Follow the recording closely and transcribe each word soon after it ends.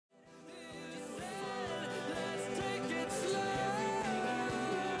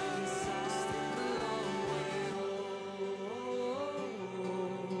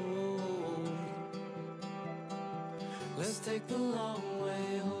take the long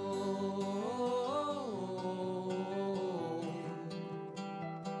way home.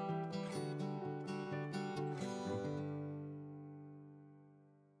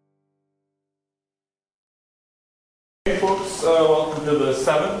 Hey folks, welcome to the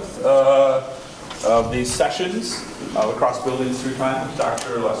 7th of these sessions of Crosse Buildings Through Time with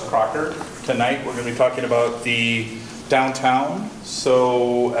Dr. Les Crocker. Tonight we're going to be talking about the downtown.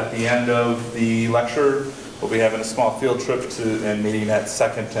 So at the end of the lecture, we'll be having a small field trip to and meeting at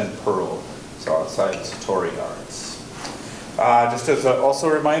 2nd and Pearl, so outside Satori Yards. Just as also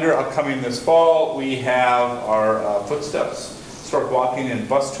a reminder, upcoming this fall, we have our Footsteps Historic Walking and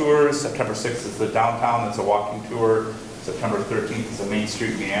Bus Tours. September 6th is the downtown, that's a walking tour. September 13th is the Main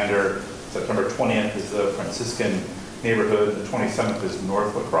Street Meander. September 20th is the Franciscan neighborhood. The 27th is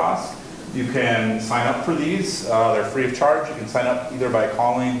North La Crosse. You can sign up for these. They're free of charge. You can sign up either by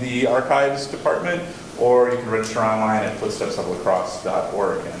calling the archives department, or you can register online at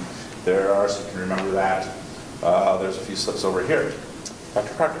footstepsoflacrosse.org. And there are, so you can remember that. There's a few slips over here.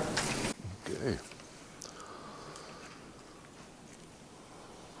 Dr. Crocker. Okay.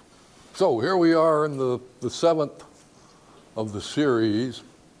 So here we are in the 7th of the series.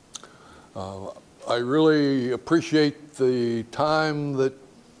 I really appreciate the time that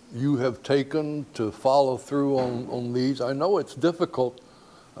you have taken to follow through on these. I know it's difficult.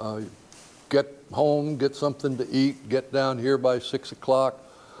 Get home, get something to eat, get down here by 6 o'clock.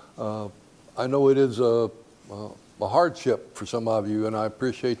 I know it is a hardship for some of you, and I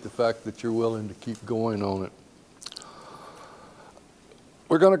appreciate the fact that you're willing to keep going on it.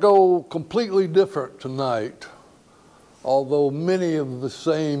 We're going to go completely different tonight, although many of the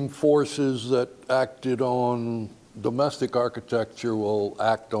same forces that acted on domestic architecture will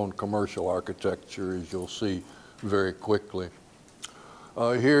act on commercial architecture, as you'll see very quickly.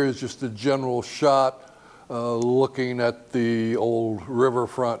 Here is just a general shot looking at the old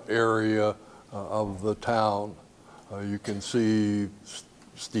riverfront area of the town. You can see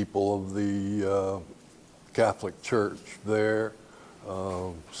steeple of the Catholic Church there.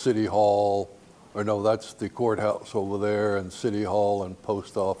 City Hall, or no, that's the courthouse over there, and City Hall and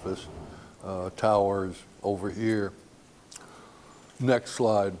Post Office towers over here. Next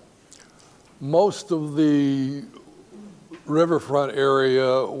slide. Most of the riverfront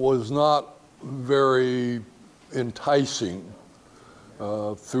area was not very enticing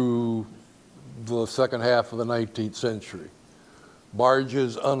through the second half of the 19th century.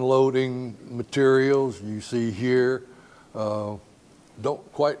 Barges unloading materials, you see here.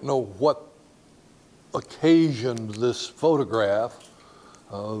 Don't quite know what occasioned this photograph.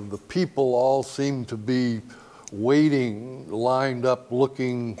 The people all seem to be waiting, lined up,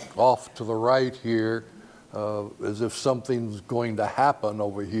 looking off to the right here, as if something's going to happen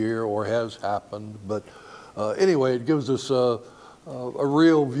over here or has happened. But anyway, it gives us a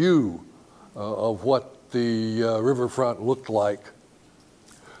real view of what the riverfront looked like.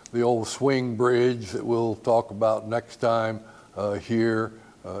 The old swing bridge that we'll talk about next time here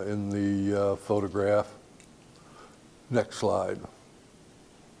in the photograph. Next slide.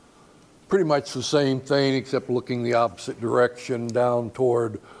 Pretty much the same thing, except looking the opposite direction down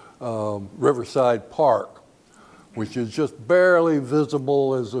toward Riverside Park, which is just barely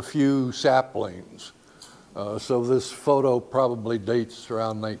visible as a few saplings. So this photo probably dates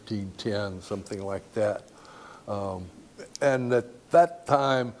around 1910, something like that. And at that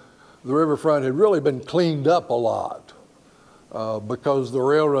time, the riverfront had really been cleaned up a lot because the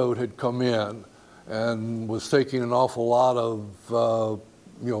railroad had come in and was taking an awful lot of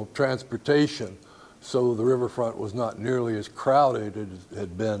transportation. So the riverfront was not nearly as crowded as it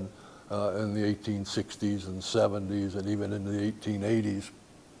had been in the 1860s and 70s and even in the 1880s.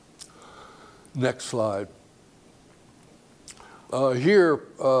 Next slide. Here,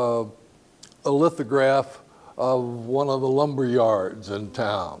 a lithograph of one of the lumber yards in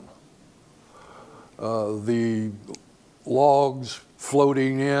town. The logs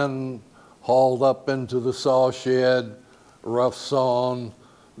floating in, hauled up into the saw shed, rough sawn,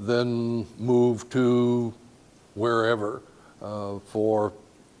 then moved to wherever for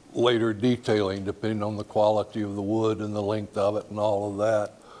later detailing, depending on the quality of the wood and the length of it and all of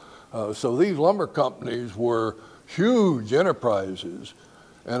that. So these lumber companies were huge enterprises,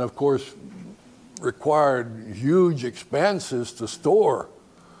 and of course required huge expanses to store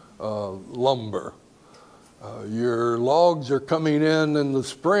lumber. Your logs are coming in the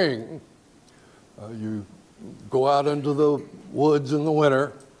spring. You go out into the woods in the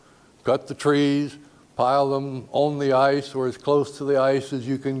winter, cut the trees, pile them on the ice or as close to the ice as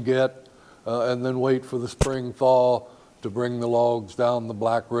you can get, and then wait for the spring thaw to bring the logs down the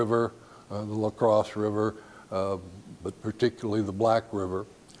Black River, the La Crosse River, but particularly the Black River.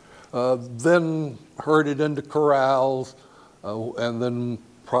 Then herded into corrals and then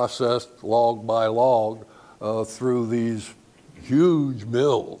processed log by log through these huge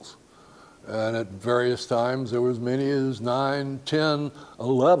mills. And at various times there was as many as 9, 10,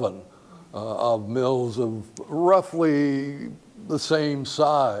 11 of mills of roughly the same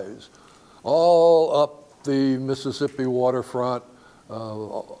size, all up the Mississippi waterfront,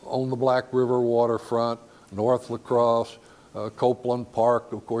 on the Black River waterfront, North La Crosse. Copeland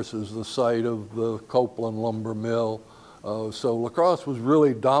Park, of course, is the site of the Copeland lumber mill. So La Crosse was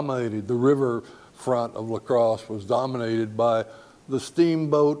really dominated, the river front of La Crosse was dominated by the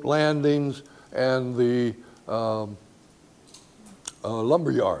steamboat landings and the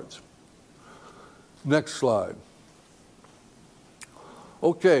lumber yards. Next slide.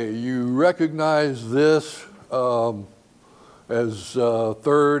 Okay, you recognize this as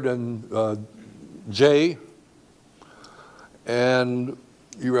 3rd and J, and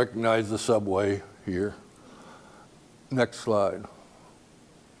you recognize the subway here. Next slide.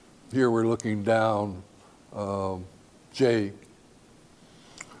 Here we're looking down J.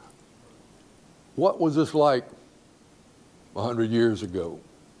 What was this like 100 years ago?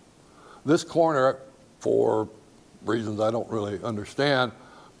 This corner, for reasons I don't really understand,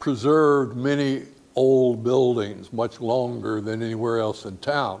 preserved many old buildings, much longer than anywhere else in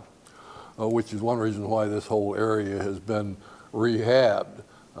town, which is one reason why this whole area has been rehabbed,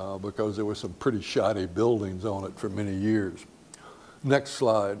 because there were some pretty shoddy buildings on it for many years. Next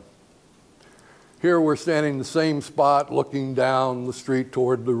slide. Here we're standing in the same spot looking down the street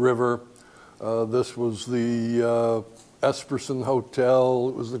toward the river. This was the Esperson Hotel.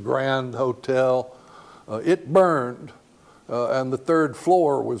 It was the Grand Hotel. It burned and the 3rd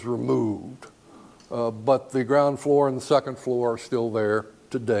floor was removed. But the ground floor and the 2nd floor are still there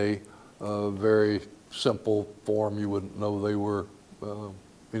today. Very simple form. You wouldn't know they were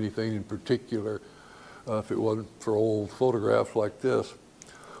anything in particular if it wasn't for old photographs like this.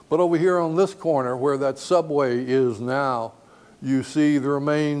 But over here on this corner where that subway is now, you see the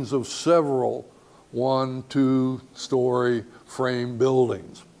remains of several 1-, 2-story frame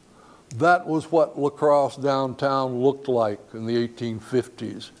buildings. That was what La Crosse downtown looked like in the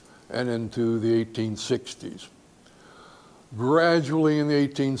 1850s and into the 1860s. Gradually in the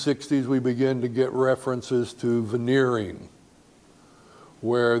 1860s, we began to get references to veneering,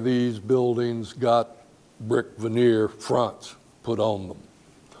 where these buildings got brick veneer fronts put on them.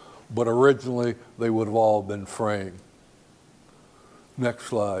 But originally, they would have all been frame. Next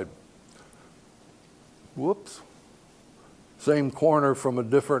slide. Whoops. Same corner from a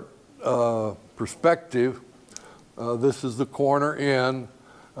different perspective. This is the corner in.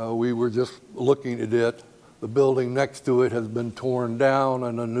 We were just looking at it. The building next to it has been torn down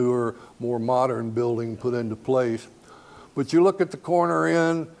and a newer, more modern building put into place. But you look at the corner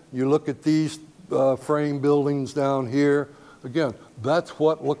in, you look at these frame buildings down here. Again, that's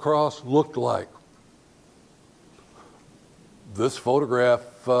what La Crosse looked like. This photograph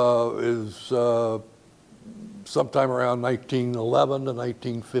is sometime around 1911 to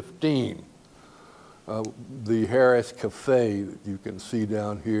 1915. The Harris Cafe that you can see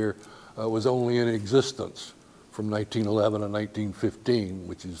down here was only in existence from 1911 to 1915,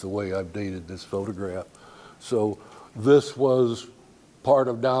 which is the way I've dated this photograph. So this was part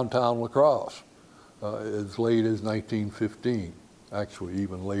of downtown La Crosse as late as 1915, actually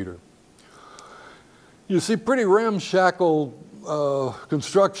even later. You see pretty ramshackle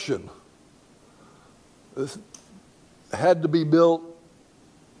construction. This had to be built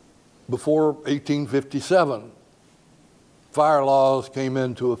before 1857. Fire laws came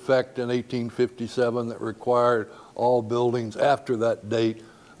into effect in 1857 that required all buildings after that date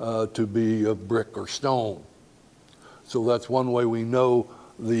to be of brick or stone. So that's one way we know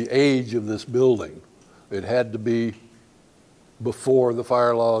the age of this building. It had to be before the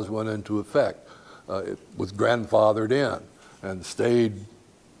fire laws went into effect. It was grandfathered in and stayed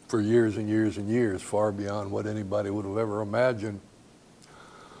for years and years and years, far beyond what anybody would have ever imagined.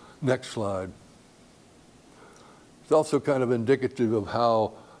 Next slide. It's also kind of indicative of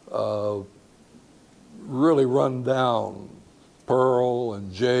how really run down Pearl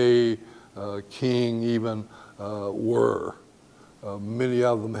and Jay, King even, were. Many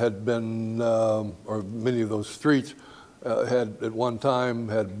of them had been, or many of those streets had at one time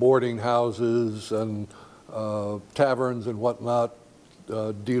had boarding houses and taverns and whatnot,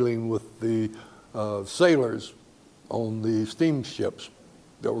 dealing with the sailors on the steamships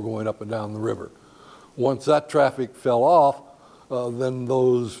that were going up and down the river. Once that traffic fell off, then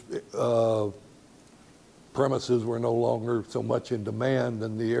those premises were no longer so much in demand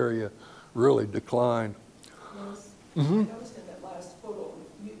and the area really declined. Yes. I noticed in that last photo,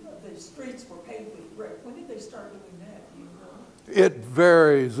 the streets were paved with brick. When did they start doing that, do you know? It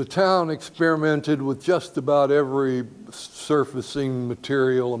varies. The town experimented with just about every surfacing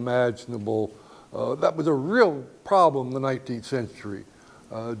material imaginable. That was a real problem in the 19th century,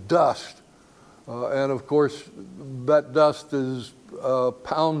 dust. And of course, that dust is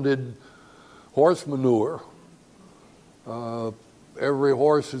pounded horse manure. Every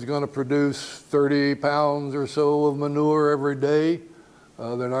horse is going to produce 30 pounds or so of manure every day.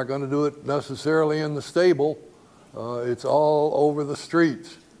 They're not going to do it necessarily in the stable. It's all over the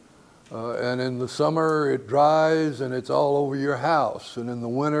streets. And in the summer, it dries and it's all over your house. And in the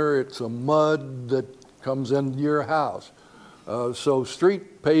winter, it's a mud that comes into your house. So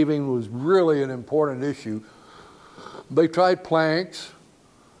street paving was really an important issue. They tried planks.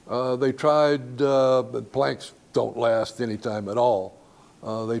 Planks don't last any time at all.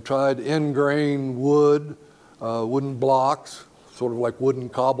 They tried ingrained wood, wooden blocks, sort of like wooden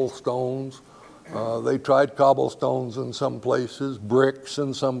cobblestones. They tried cobblestones in some places, bricks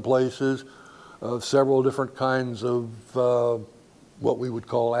in some places, several different kinds of what we would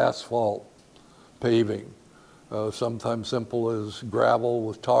call asphalt paving, sometimes simple as gravel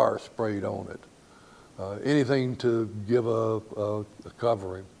with tar sprayed on it. Anything to give a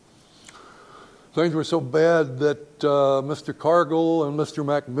covering. Things were so bad that Mr. Cargill and Mr.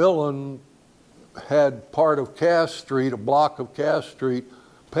 Macmillan had part of Cass Street, a block of Cass Street,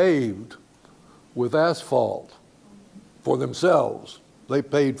 paved with asphalt for themselves. They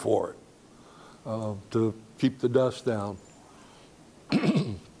paid for it to keep the dust down.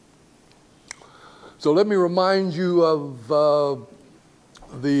 So let me remind you of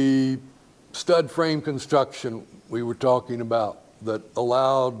the stud frame construction we were talking about that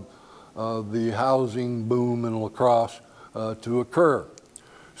allowed the housing boom in La Crosse to occur.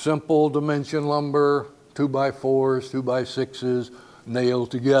 Simple dimension lumber, 2x4s, 2x6s,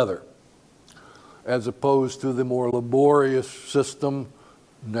 nailed together, as opposed to the more laborious system,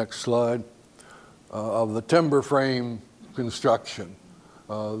 next slide, of the timber frame construction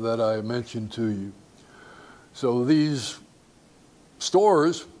that I mentioned to you. So these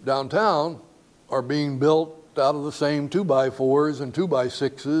stores downtown are being built out of the same 2x4s and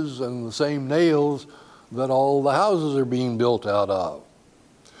 2x6s and the same nails that all the houses are being built out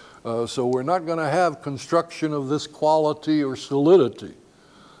of. So we're not going to have construction of this quality or solidity.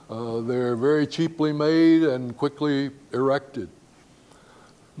 They're very cheaply made and quickly erected.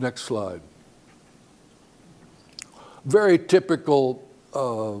 Next slide. Very typical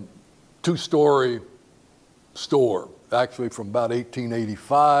two-story store, actually from about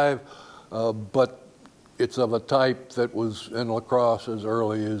 1885, but it's of a type that was in La Crosse as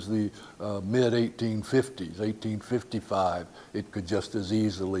early as the mid-1850s, 1855. It could just as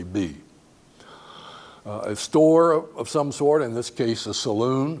easily be. A store of some sort, in this case a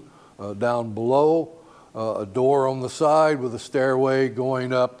saloon, down below, a door on the side with a stairway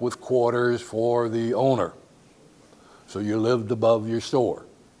going up with quarters for the owner. So you lived above your store.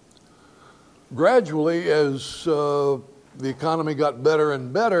 Gradually, as the economy got better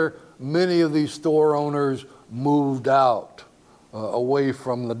and better, many of these store owners moved out away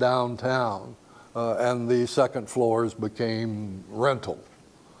from the downtown, and the second floors became rental,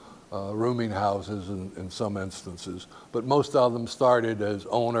 rooming houses in some instances. But most of them started as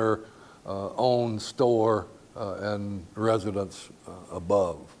owner-owned store and residence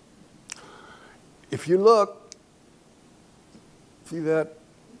above. If you look, see that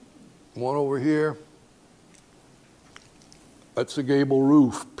one over here? That's a gable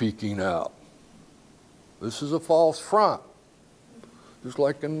roof peeking out. This is a false front, just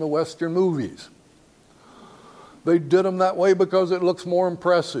like in the Western movies. They did them that way because it looks more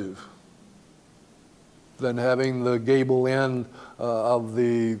impressive than having the gable end of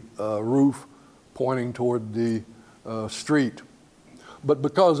the roof pointing toward the street. But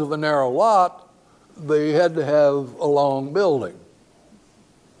because of the narrow lot, they had to have a long building.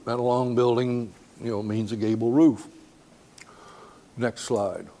 That long building, means a gable roof. Next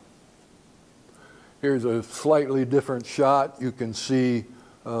slide. Here's a slightly different shot. You can see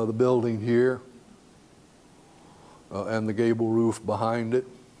the building here and the gable roof behind it.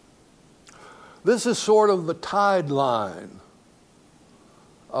 This is sort of the tide line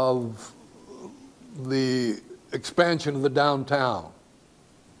of the expansion of the downtown.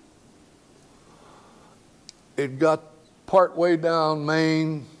 It got partway down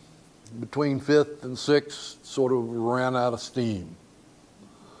Main, between 5th and 6th, sort of ran out of steam.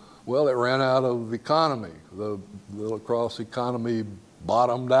 Well, it ran out of economy. The La Crosse economy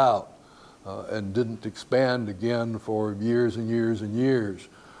bottomed out and didn't expand again for years and years and years.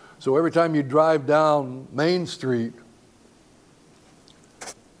 So every time you drive down Main Street,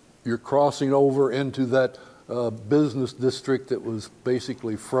 you're crossing over into that business district that was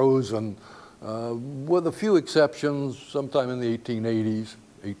basically frozen, with a few exceptions, sometime in the 1880s,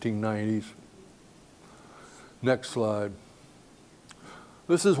 1890s. Next slide.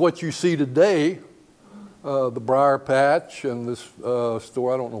 This is what you see today, the Briar Patch and this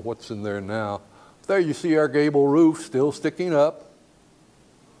store. I don't know what's in there now. There you see our gable roof still sticking up.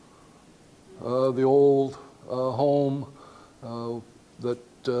 The old home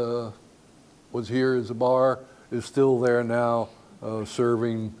that was here as a bar is still there now,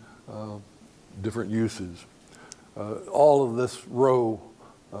 serving different uses. All of this row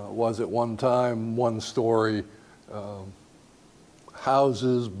was at one time one-story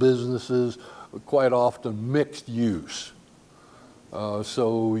houses, businesses, quite often mixed use.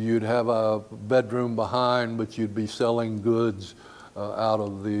 So you'd have a bedroom behind, but you'd be selling goods out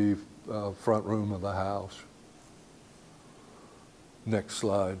of the front room of the house. Next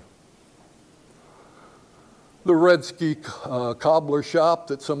slide. The Redsky cobbler shop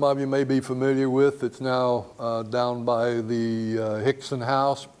that some of you may be familiar with, it's now down by the Hickson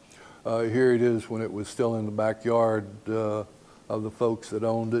house. Here it is when it was still in the backyard of the folks that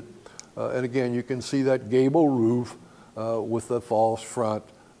owned it. And again, you can see that gable roof with the false front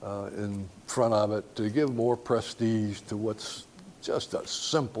in front of it to give more prestige to what's just a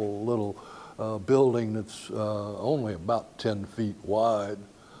simple little building that's only about 10 feet wide.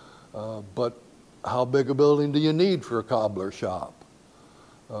 But how big a building do you need for a cobbler shop?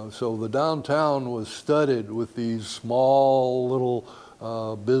 So the downtown was studded with these small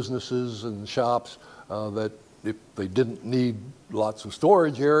little businesses and shops that if they didn't need lots of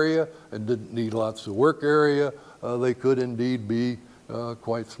storage area and didn't need lots of work area, they could indeed be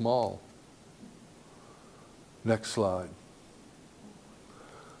quite small. Next slide.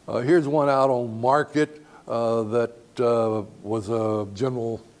 Here's one out on Market that was a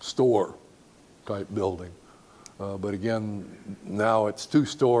general store type building. But again, now it's 2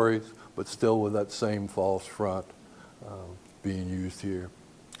 stories, but still with that same false front being used here.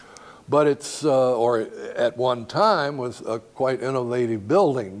 But it's, or at one time, was a quite innovative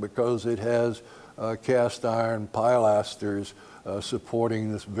building because it has cast iron pilasters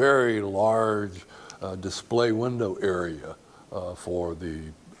supporting this very large display window area for the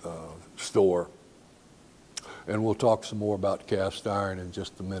store. And we'll talk some more about cast iron in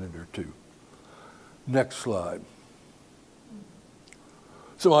just a minute or two. Next slide.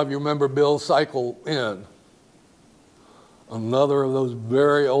 Some of you remember Bill's Cycle Inn. Another of those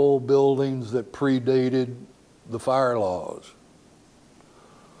very old buildings that predated the fire laws.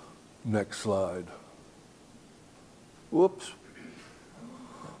 Next slide. Whoops.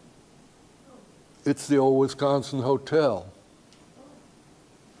 It's the old Wisconsin Hotel.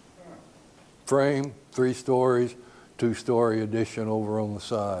 Frame, 3 stories, 2-story addition over on the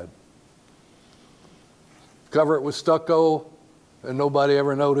side. Cover it with stucco, and nobody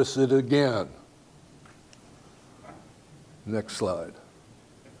ever noticed it again. Next slide.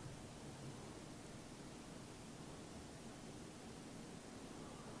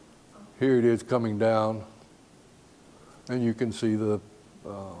 Here it is coming down, and you can see the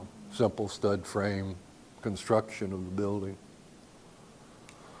simple stud frame construction of the building.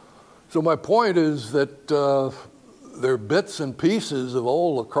 So my point is that there are bits and pieces of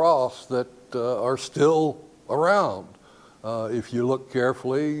old La Crosse that are still around. If you look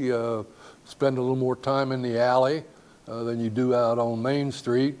carefully, spend a little more time in the alley than you do out on Main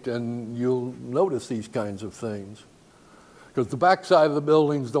Street, and you'll notice these kinds of things. Because the backside of the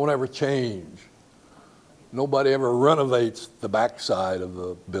buildings don't ever change. Nobody ever renovates the backside of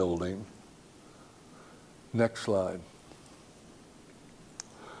the building. Next slide.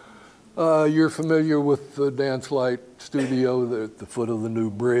 You're familiar with the Dance Light Studio at the foot of the new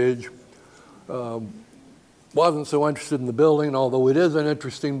bridge. Wasn't so interested in the building, although it is an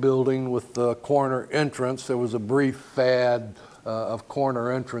interesting building with the corner entrance. There was a brief fad of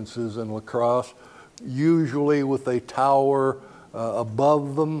corner entrances in La Crosse, usually with a tower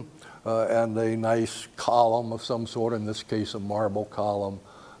above them and a nice column of some sort, in this case a marble column,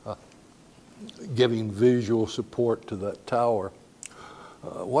 giving visual support to that tower.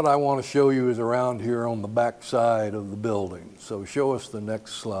 What I want to show you is around here on the back side of the building. So show us the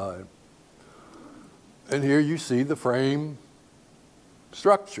next slide. And here you see the frame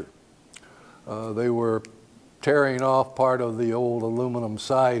structure. They were tearing off part of the old aluminum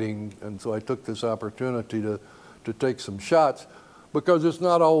siding, and so I took this opportunity to take some shots, because it's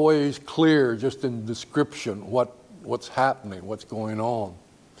not always clear just in description what's happening, what's going on.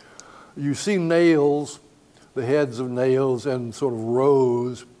 You see nails, the heads of nails in sort of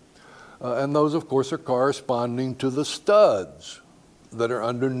rows, And those, of course, are corresponding to the studs that are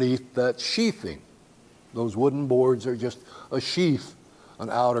underneath that sheathing. Those wooden boards are just a sheath, an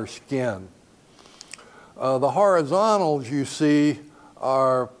outer skin. The horizontals you see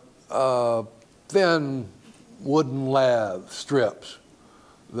are thin wooden lath strips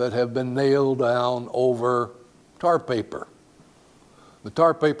that have been nailed down over tar paper. The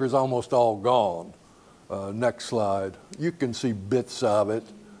tar paper is almost all gone. Next slide. You can see bits of it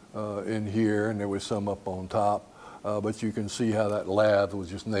in here, and there was some up on top. But you can see how that lath was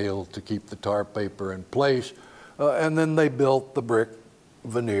just nailed to keep the tar paper in place. And then they built the brick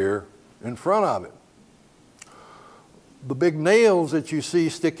veneer in front of it. The big nails that you see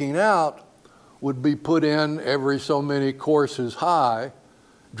sticking out would be put in every so many courses high,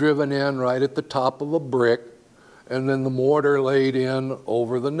 driven in right at the top of a brick, and then the mortar laid in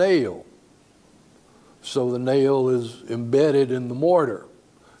over the nail. So the nail is embedded in the mortar,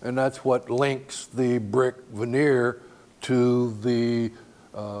 and that's what links the brick veneer to the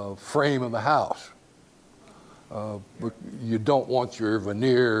frame of the house. You don't want your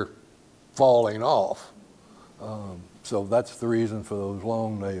veneer falling off. So that's the reason for those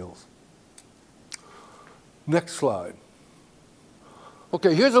long nails. Next slide.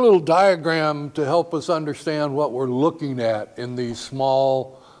 Okay, here's a little diagram to help us understand what we're looking at in these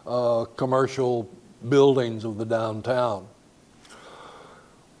small commercial buildings of the downtown.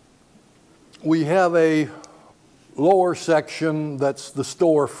 We have a lower section that's the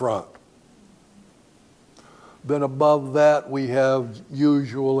storefront. Then above that we have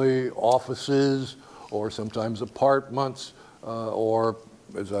usually offices or sometimes apartments or,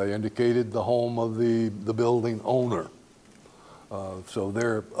 as I indicated, the home of the building owner. So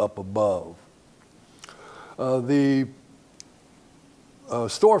they're up above. The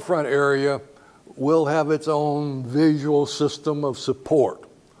storefront area will have its own visual system of support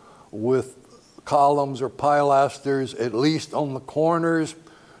with columns or pilasters, at least on the corners,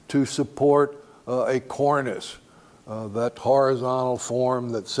 to support a cornice, that horizontal form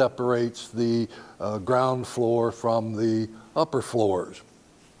that separates the ground floor from the upper floors.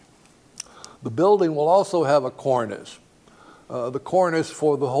 The building will also have a cornice. The cornice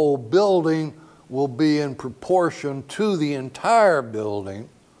for the whole building will be in proportion to the entire building,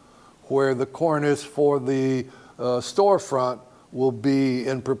 where the cornice for the storefront will be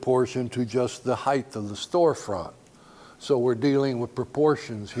in proportion to just the height of the storefront. So we're dealing with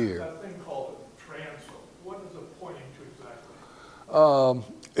proportions here. That thing called a transom, what is it pointing to exactly?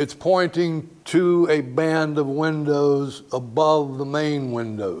 It's pointing to a band of windows above the main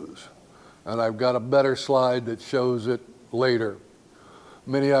windows. And I've got a better slide that shows it later.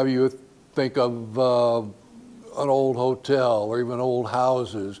 Many of you think of an old hotel or even old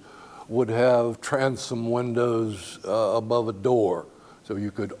houses would have transom windows above a door. So you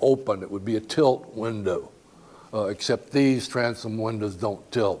could open, it would be a tilt window. Except these transom windows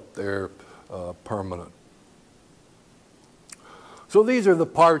don't tilt, they're permanent. So these are the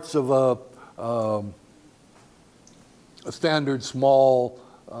parts of a standard small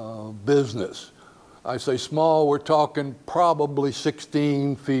business. I say small, we're talking probably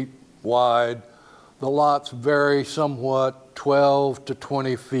 16 feet wide. The lots vary somewhat, 12 to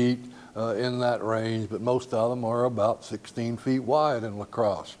 20 feet in that range, but most of them are about 16 feet wide in La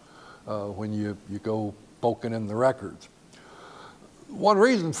Crosse when you go poking in the records. One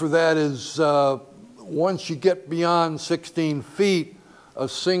reason for that is once you get beyond 16 feet, a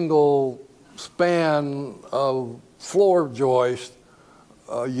single span of floor joist,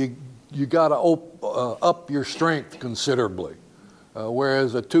 you got to up your strength considerably.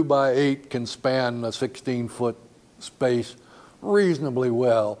 Whereas a 2x8 can span a 16-foot space reasonably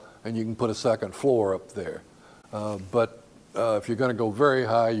well, and you can put a second floor up there. But if you're going to go very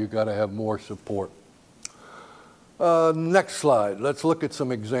high, you've got to have more support. Next slide. Let's look at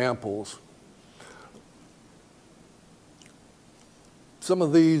some examples. Some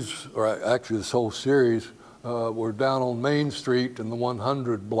of these, or actually this whole series, were down on Main Street in the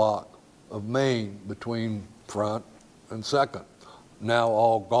 100 block of Main between Front and Second. Now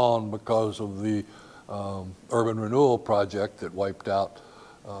all gone because of the urban renewal project that wiped out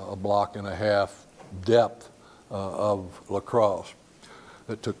a block and a half depth of La Crosse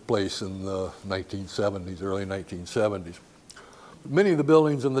that took place in the 1970s, early 1970s. Many of the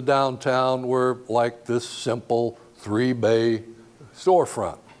buildings in the downtown were like this simple 3-bay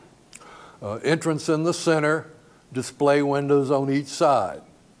storefront. Entrance in the center, display windows on each side.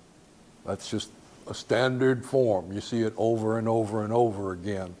 That's just a standard form. You see it over and over and over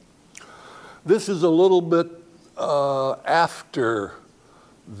again. This is a little bit after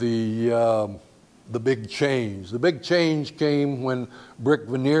the the big change. The big change came when brick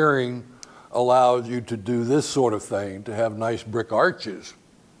veneering allowed you to do this sort of thing, to have nice brick arches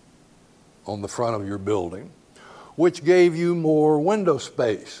on the front of your building, which gave you more window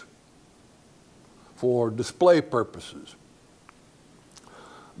space for display purposes.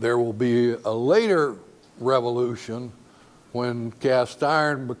 There will be a later revolution when cast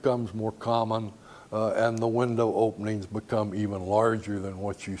iron becomes more common and the window openings become even larger than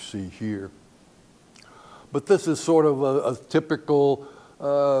what you see here. But this is sort of a typical,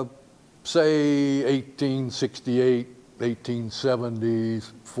 say, 1868,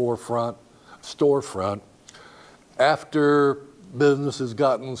 1870s storefront. After business has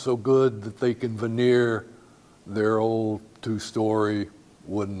gotten so good that they can veneer their old two-story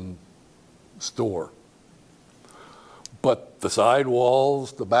wooden store. But the side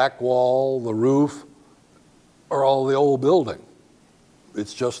walls, the back wall, the roof are all the old building.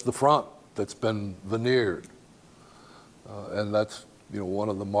 It's just the front that's been veneered. And that's, you know, one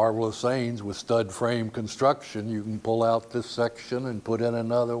of the marvelous things with stud frame construction. You can pull out this section and put in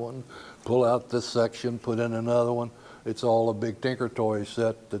another one, pull out this section, put in another one. It's all a big Tinker Toy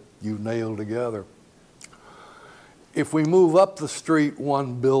set that you nail together. If we move up the street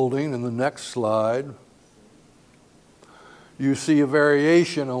one building in the next slide, you see a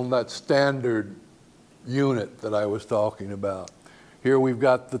variation on that standard unit that I was talking about. Here we've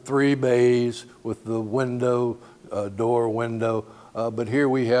got the 3 bays with the window, door window, but here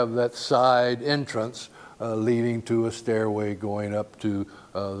we have that side entrance leading to a stairway going up to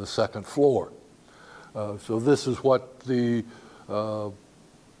the 2nd floor. So this is what the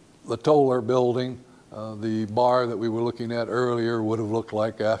Toller building, the bar that we were looking at earlier, would have looked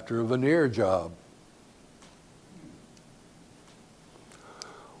like after a veneer job.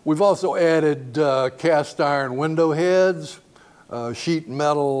 We've also added cast iron window heads, sheet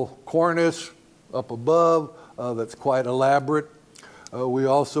metal cornice up above that's quite elaborate. We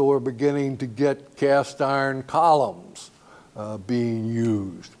also are beginning to get cast iron columns being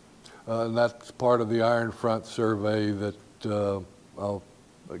used. And that's part of the Iron Front survey that I'll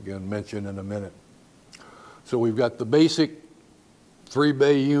again mention in a minute. So we've got the basic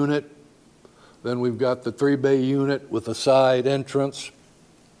 3-bay unit, then we've got the 3-bay unit with a side entrance,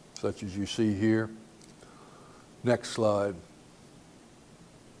 such as you see here. Next slide.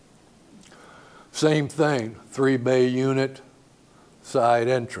 Same thing, 3-bay unit, side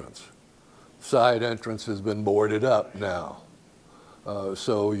entrance. Side entrance has been boarded up now.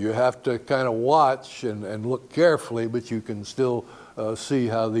 So you have to kind of watch and look carefully, but you can still see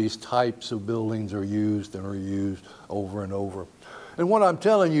how these types of buildings are used and reused over and over. And what I'm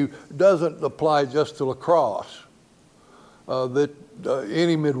telling you doesn't apply just to La Crosse. That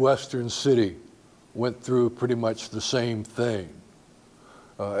any Midwestern city went through pretty much the same thing.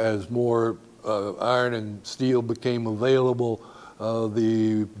 As more iron and steel became available,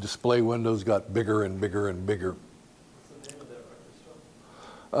 the display windows got bigger and bigger and bigger. What's the name of that record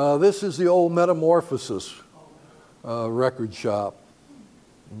store? This is the old Metamorphosis record shop.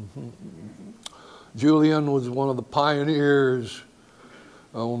 Julian was one of the pioneers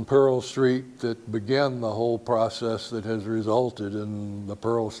on Pearl Street that began the whole process that has resulted in the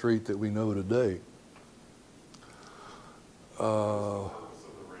Pearl Street that we know today.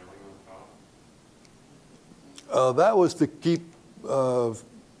 That was to keep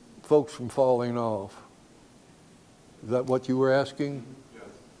folks from falling off. Is that what you were asking?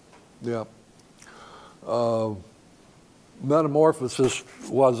 Yes. Yeah. Metamorphosis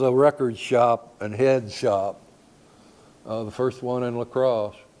was a record shop and head shop, the first one in La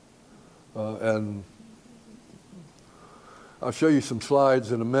Crosse. And I'll show you some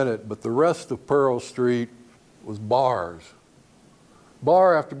slides in a minute, but the rest of Pearl Street was bars.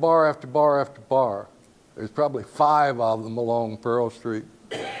 Bar after bar after bar after bar. There's probably 5 of them along Pearl Street.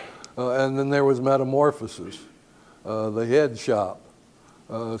 And then there was Metamorphosis, the head shop.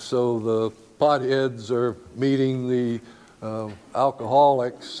 So the potheads are meeting the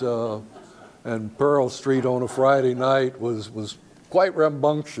alcoholics, and Pearl Street on a Friday night was quite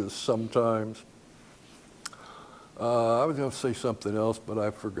rambunctious sometimes. I was going to say something else, but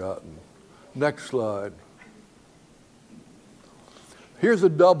I've forgotten. Next slide. Here's a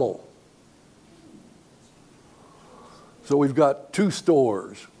double. So we've got 2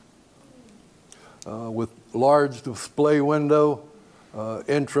 stores with large display window,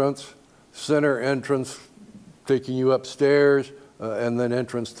 entrance, center entrance taking you upstairs, and then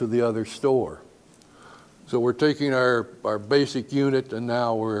entrance to the other store. So we're taking our basic unit and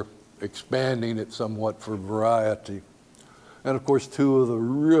now we're expanding it somewhat for variety. And of course 2 of the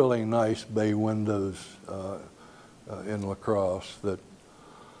really nice bay windows in La Crosse. That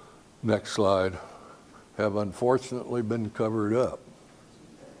next slide. have unfortunately been covered up.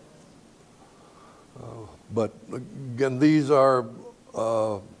 But again, these are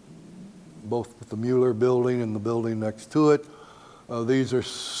both the Mueller building and the building next to it. These are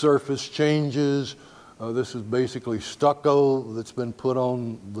surface changes. This is basically stucco that's been put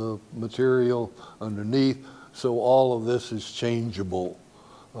on the material underneath. So all of this is changeable.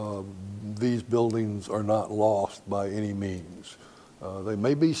 These buildings are not lost by any means. They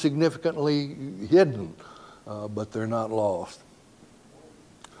may be significantly hidden, but they're not lost.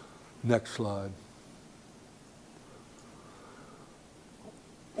 Next slide.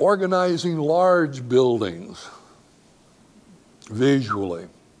 Organizing large buildings visually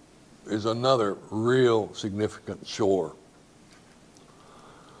is another real significant chore.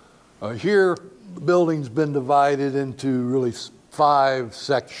 Here, the building's been divided into really 5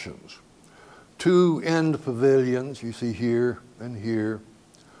 sections. 2 end pavilions, you see here and here,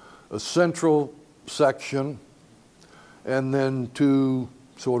 a central section, and then 2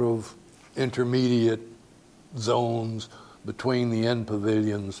 sort of intermediate zones between the end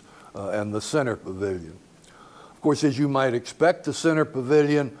pavilions and the center pavilion. Of course, as you might expect, the center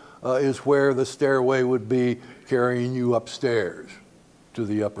pavilion is where the stairway would be carrying you upstairs to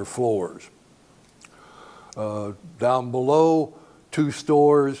the upper floors. Down below, 2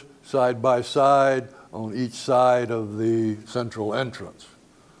 stores side by side on each side of the central entrance.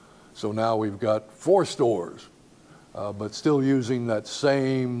 So now we've got 4 stores, but still using that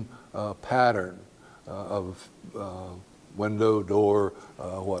same pattern of window, door,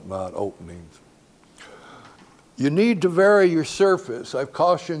 whatnot, openings. You need to vary your surface. I've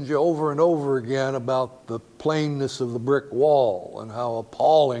cautioned you over and over again about the plainness of the brick wall and how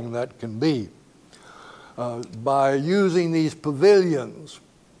appalling that can be. By using these pavilions,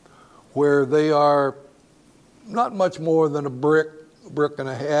 where they are not much more than a brick and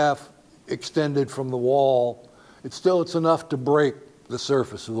a half extended from the wall, it's enough to break the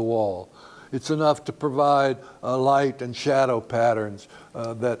surface of the wall. It's enough to provide light and shadow patterns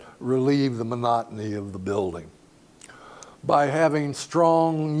that relieve the monotony of the building. By having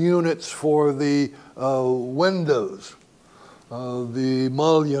strong units for the windows, the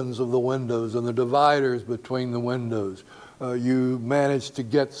mullions of the windows and the dividers between the windows, you manage to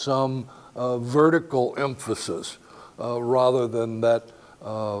get some vertical emphasis rather than that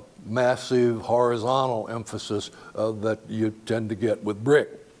massive horizontal emphasis that you tend to get with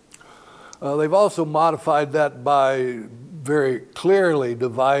brick. They've also modified that by very clearly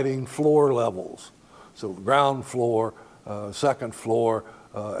dividing floor levels. So ground floor, second floor,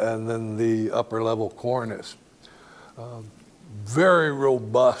 and then the upper level cornice. Very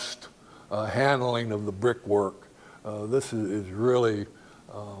robust handling of the brickwork. This is really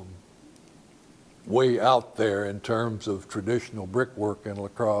way out there in terms of traditional brickwork in La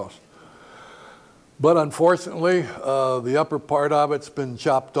Crosse. But unfortunately, the upper part of it's been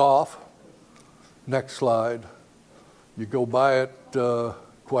chopped off. Next slide. You go by it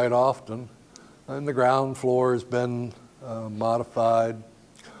quite often, and the ground floor has been modified.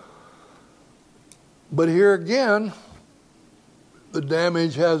 But here again, the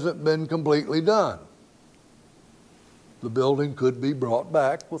damage hasn't been completely done. The building could be brought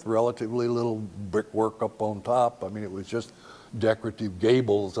back with relatively little brickwork up on top. I mean, it was just decorative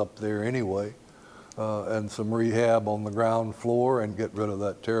gables up there anyway, and some rehab on the ground floor and get rid of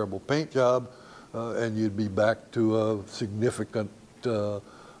that terrible paint job, and you'd be back to a significant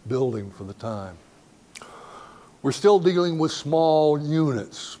building for the time. We're still dealing with small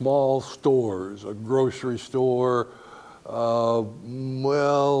units, small stores, a grocery store.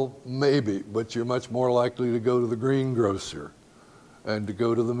 Well, maybe, but you're much more likely to go to the greengrocer and to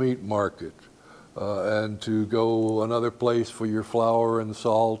go to the meat market and to go another place for your flour and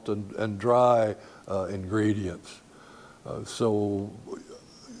salt and dry ingredients. So,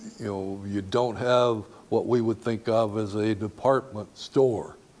 you know, you don't have what we would think of as a department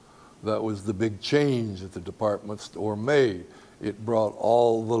store. That was the big change that the department store made. It brought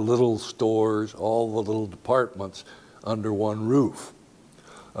all the little stores, all the little departments under one roof.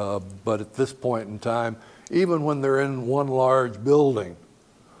 But at this point in time, even when they're in one large building,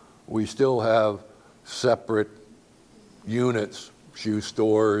 we still have separate units, shoe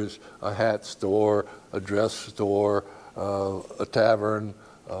stores, a hat store, a dress store, a tavern,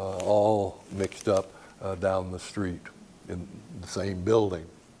 all mixed up down the street in the same building.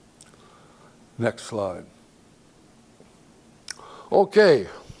 Next slide. Okay.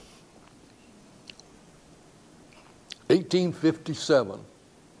 1857.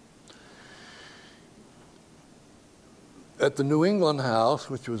 At the New England House,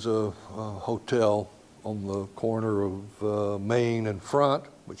 which was a hotel on the corner of Main and Front,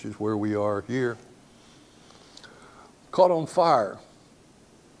 which is where we are here, caught on fire.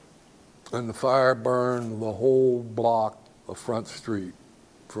 And the fire burned the whole block of Front Street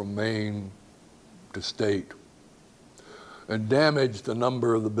from Main to State, and damaged a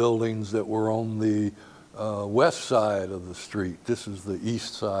number of the buildings that were on the west side of the street. This is the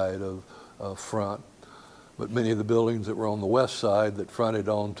east side of Front, but many of the buildings that were on the west side that fronted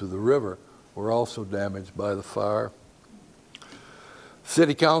onto the river were also damaged by the fire.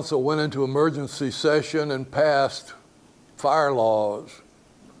 City Council went into emergency session and passed fire laws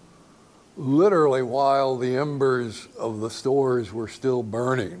literally while the embers of the stores were still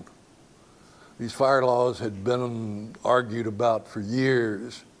burning. These fire laws had been argued about for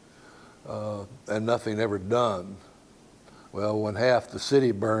years, and nothing ever done. Well, when half the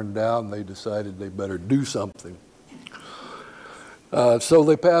city burned down, they decided they better do something. So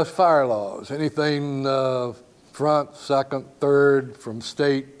they passed fire laws. Anything front, second, third, from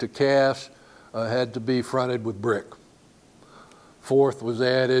State to Cass had to be fronted with brick. Fourth was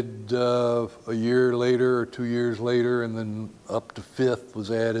added a year later or 2 years later, and then up to Fifth was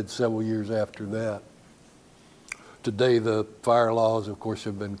added several years after that. Today the fire laws, of course,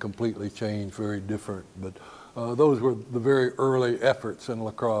 have been completely changed, very different, but those were the very early efforts in La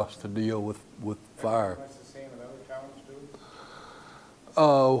Crosse to deal with fire. That's the same in other towns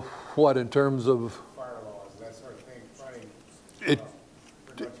too? What, in terms of? Fire laws, that sort of thing, fronting, It,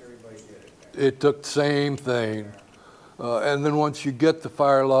 pretty much everybody did it. it took the same thing. And then once you get the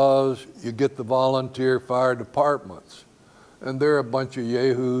fire laws, you get the volunteer fire departments. And they're a bunch of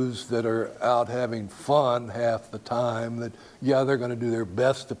yahoos that are out having fun half the time, that, yeah, they're going to do their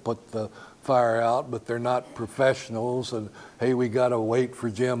best to put the fire out, but they're not professionals. And, hey, we got to wait for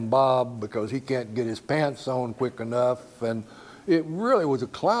Jim Bob because he can't get his pants on quick enough. And it really was a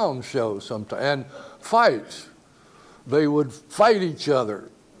clown show sometimes. And fights. They would fight each other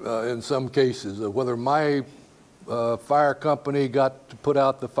in some cases, whether my fire company got to put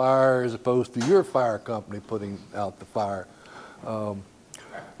out the fire as opposed to your fire company putting out the fire.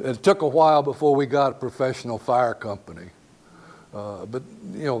 It took a while before we got a professional fire company. But,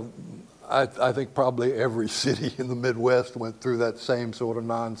 you know, I think probably every city in the Midwest went through that same sort of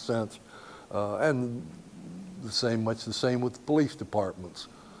nonsense. And much the same with the police departments.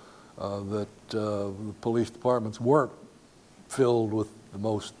 The police departments weren't filled with the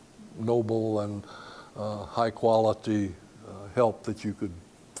most noble and high quality help that you could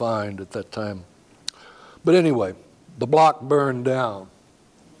find at that time. But anyway, the block burned down.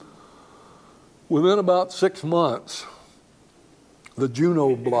 Within about 6 months, the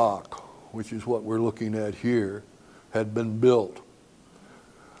Juneau block, which is what we're looking at here, had been built.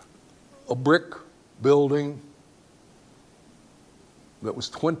 A brick building that was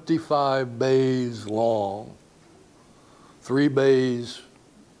 25 bays long, 3 bays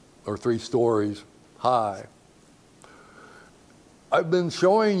or 3 stories high. I've been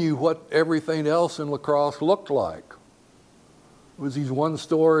showing you what everything else in La Crosse looked like. It was these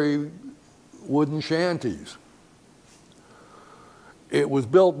 1-story wooden shanties. It was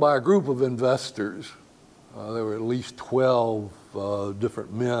built by a group of investors. There were at least 12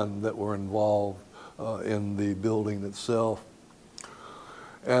 different men that were involved in the building itself.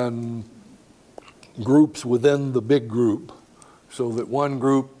 And groups within the big group, so that one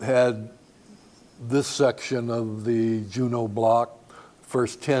group had this section of the Juneau block,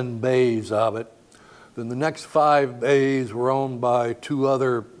 first 10 bays of it. Then the next 5 bays were owned by 2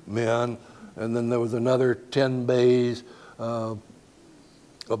 other men, and then there was another 10 bays, a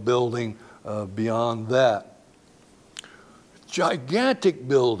building beyond that. Gigantic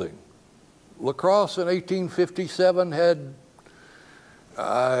building. La Crosse in 1857 had,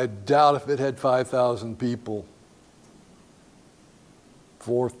 I doubt if it had 5,000 people,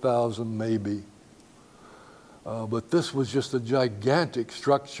 4,000 maybe. But this was just a gigantic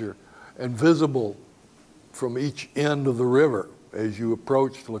structure and visible from each end of the river as you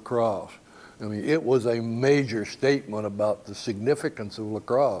approached La Crosse. I mean, it was a major statement about the significance of La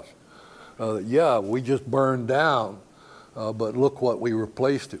Crosse. Yeah, we just burned down, but look what we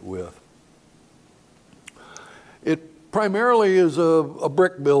replaced it with. It primarily is a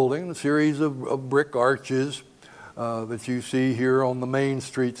brick building, a series of brick arches that you see here on the Main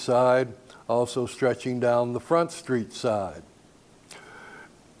Street side, also stretching down the Front Street side.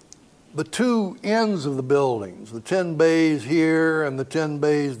 The 2 ends of the buildings, the 10 bays here and the 10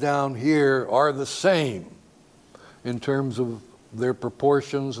 bays down here, are the same in terms of their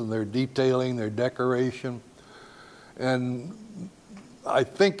proportions and their detailing, their decoration. And I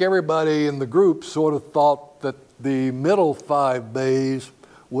think everybody in the group sort of thought that the middle 5 bays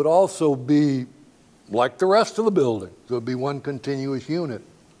would also be like the rest of the building. There would be one continuous unit.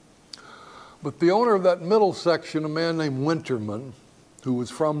 But the owner of that middle section, a man named Winterman, who was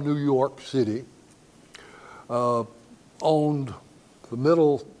from New York City, owned the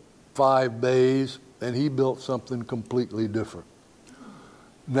middle 5 bays, and he built something completely different.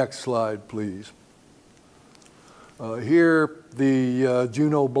 Next slide, please. Here, the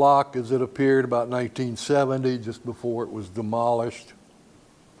Juneau block as it appeared about 1970, just before it was demolished.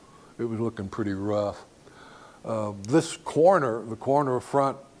 It was looking pretty rough. This corner, the corner of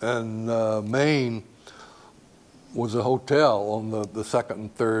Front and Main, was a hotel on the second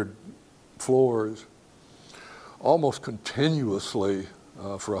and third floors. Almost continuously,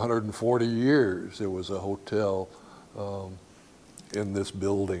 for 140 years, there was a hotel in this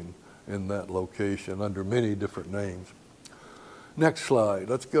building, in that location, under many different names. Next slide.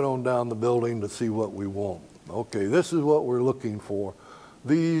 Let's get on down the building to see what we want. Okay, this is what we're looking for.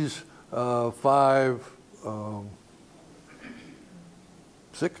 These 6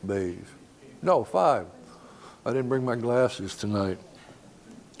 bays. No, 5. I didn't bring my glasses tonight.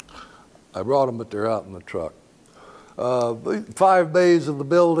 I brought them, but they're out in the truck. 5 bays of the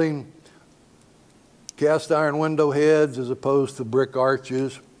building, cast iron window heads as opposed to brick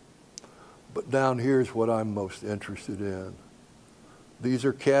arches. But down here's what I'm most interested in. These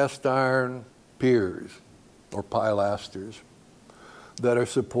are cast iron piers or pilasters that are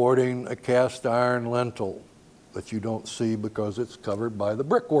supporting a cast iron lintel that you don't see because it's covered by the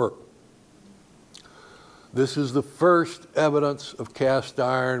brickwork. This is the first evidence of cast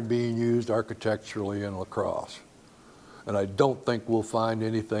iron being used architecturally in La Crosse. And I don't think we'll find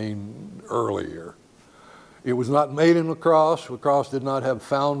anything earlier. It was not made in La Crosse. La Crosse did not have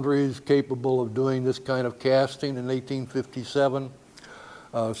foundries capable of doing this kind of casting in 1857.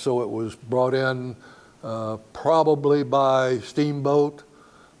 So it was brought in probably by steamboat.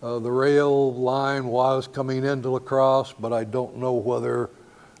 The rail line was coming into La Crosse, but I don't know whether,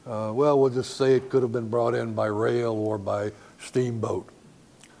 well, we'll just say it could have been brought in by rail or by steamboat.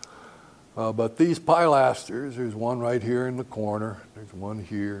 But these pilasters, there's one right here in the corner. There's one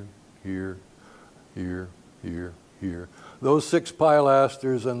here, here, here, here, here. Those 6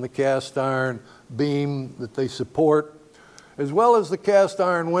 pilasters and the cast iron beam that they support, as well as the cast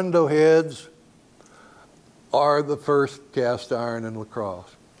iron window heads, are the first cast iron in La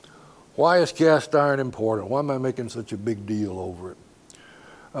Crosse. Why is cast iron important? Why am I making such a big deal over it?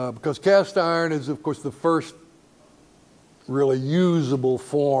 Because cast iron is, of course, the first really usable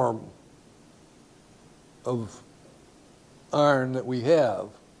form of iron that we have.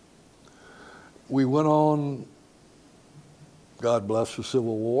 We went on, God bless the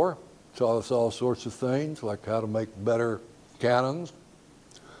Civil War, taught us all sorts of things, like how to make better cannons.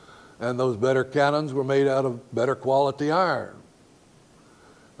 And those better cannons were made out of better quality iron.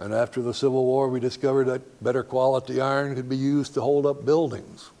 And after the Civil War, we discovered that better quality iron could be used to hold up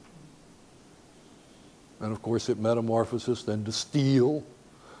buildings. And of course, it metamorphosed then to steel.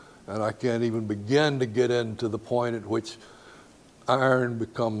 And I can't even begin to get into the point at which iron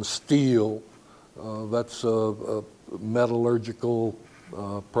becomes steel. That's a metallurgical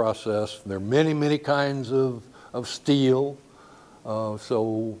process. There are many, many kinds of steel.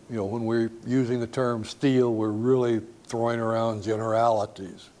 So, you know, when we're using the term steel, we're really throwing around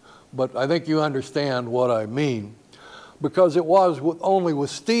generalities. But I think you understand what I mean, because it was only with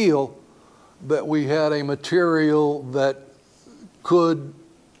steel that we had a material that could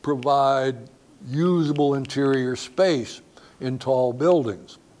provide usable interior space in tall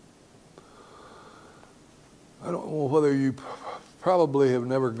buildings. I don't know whether you probably have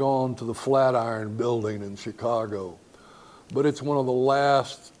never gone to the Flatiron Building in Chicago, but it's one of the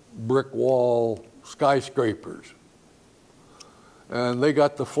last brick wall skyscrapers. And they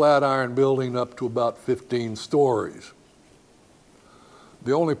got the Flatiron Building up to about 15 stories.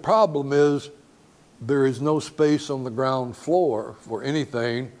 The only problem is there is no space on the ground floor for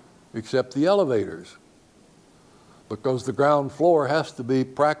anything except the elevators, because the ground floor has to be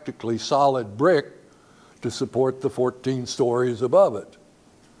practically solid brick to support the 14 stories above it.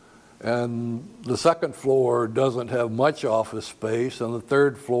 And the second floor doesn't have much office space, and the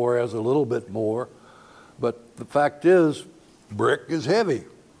third floor has a little bit more. But the fact is, brick is heavy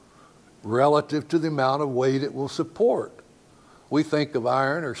relative to the amount of weight it will support. We think of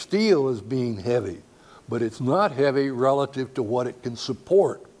iron or steel as being heavy, but it's not heavy relative to what it can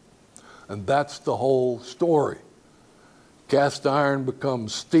support. And that's the whole story. Cast iron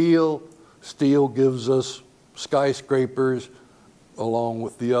becomes steel. Steel gives us skyscrapers, along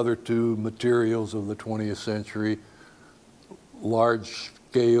with the other 2 materials of the 20th century,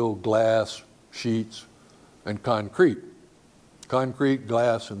 large-scale glass sheets and concrete. Concrete,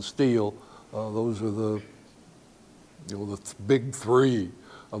 glass, and steel, those are the big 3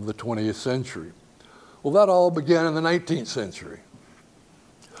 of the 20th century. Well, that all began in the 19th century.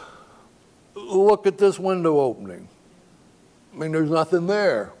 Look at this window opening. I mean, there's nothing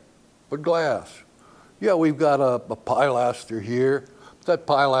there but glass. Yeah, we've got a pilaster here. That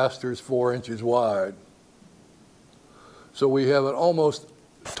pilaster is 4 inches wide. So we have an almost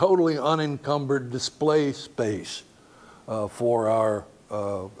totally unencumbered display space for our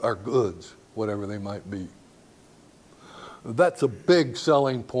goods, whatever they might be. That's a big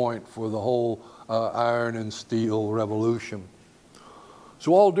selling point for the whole iron and steel revolution.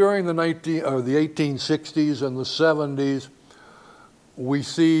 So all during the 1860s and the 70s, we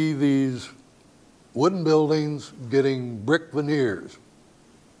see these wooden buildings getting brick veneers,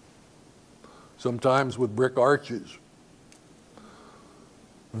 sometimes with brick arches.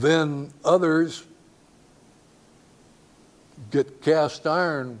 Then others get cast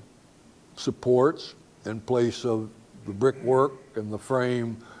iron supports in place of the brickwork and the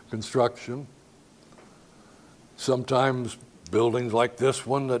frame construction. Sometimes buildings like this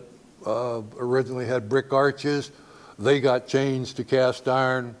one that originally had brick arches, they got changed to cast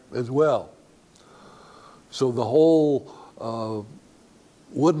iron as well. So the whole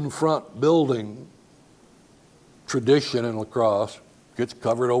wooden front building tradition in La Crosse gets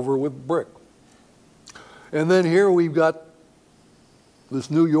covered over with brick. And then here we've got this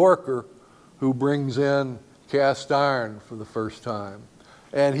New Yorker who brings in cast iron for the first time.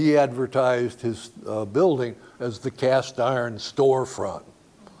 And he advertised his building as the cast iron storefront,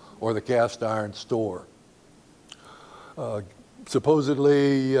 or the cast iron store.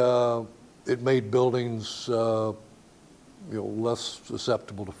 Supposedly, it made buildings less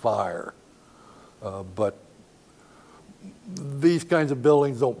susceptible to fire. But these kinds of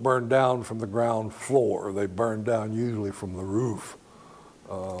buildings don't burn down from the ground floor. They burn down usually from the roof,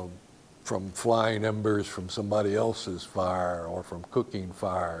 from flying embers from somebody else's fire or from cooking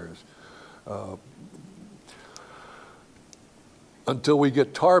fires. Until we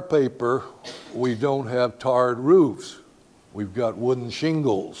get tar paper, we don't have tarred roofs. We've got wooden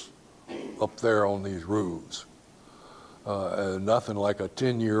shingles up there on these roofs. Nothing like a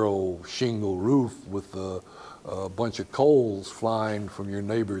 10-year-old shingle roof with a bunch of coals flying from your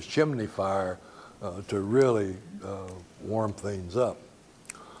neighbor's chimney fire to really warm things up.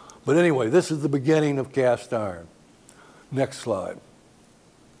 But anyway, this is the beginning of cast iron. Next slide.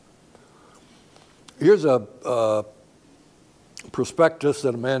 Here's a prospectus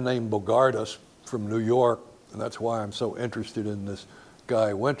that a man named Bogardus from New York, and that's why I'm so interested in this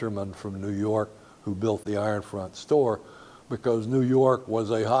guy Winterman from New York who built the iron front store, because New York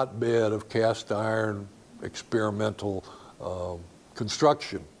was a hotbed of cast iron experimental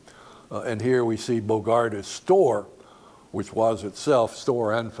construction. And here we see Bogardus' store, which was itself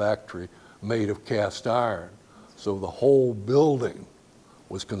store and factory made of cast iron. So the whole building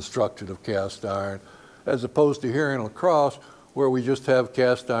was constructed of cast iron, as opposed to here in La Crosse, where we just have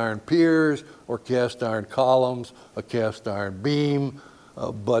cast iron piers or cast iron columns, a cast iron beam,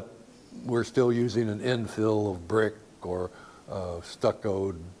 but we're still using an infill of brick or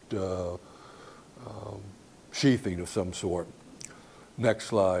stuccoed sheathing of some sort. Next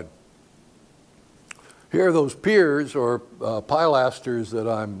slide. Here are those piers or pilasters that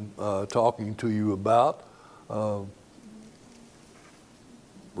I'm talking to you about.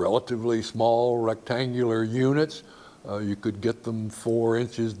 Relatively small rectangular units. You could get them 4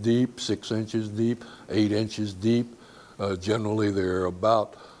 inches deep, 6 inches deep, 8 inches deep. Generally, they're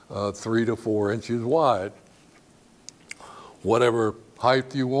about 3 to 4 inches wide. Whatever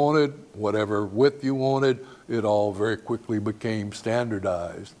height you wanted, whatever width you wanted, it all very quickly became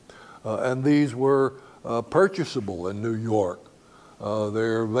standardized. And these were purchasable in New York.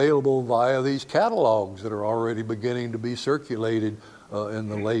 They're available via these catalogs that are already beginning to be circulated in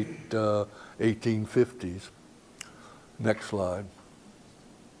the late 1850s. Next slide.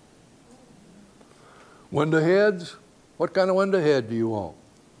 Window heads. What kind of window head do you want?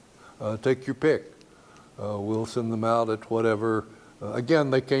 Take your pick. We'll send them out at whatever.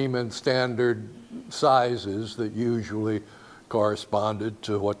 Again, they came in standard sizes that usually corresponded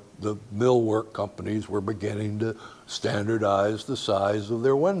to what the millwork companies were beginning to standardize the size of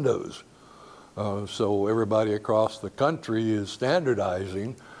their windows. So everybody across the country is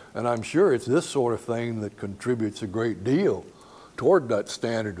standardizing, and I'm sure it's this sort of thing that contributes a great deal toward that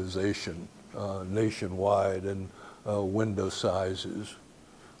standardization nationwide in window sizes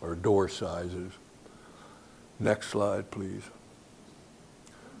or door sizes. Next slide, please.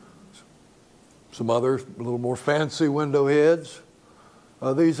 Some other, a little more fancy window heads.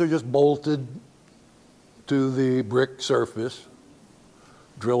 These are just bolted to the brick surface.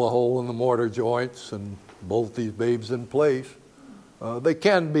 Drill a hole in the mortar joints and bolt these babes in place. They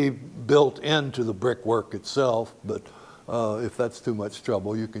can be built into the brickwork itself, but if that's too much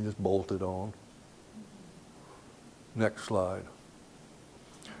trouble, you can just bolt it on. Next slide.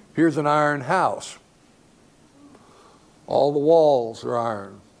 Here's an iron house. All the walls are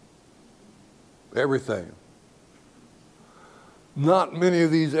iron. Everything. Not many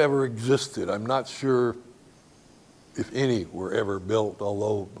of these ever existed. I'm not sure if any were ever built,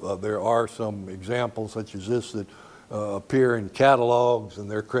 although there are some examples such as this that appear in catalogs,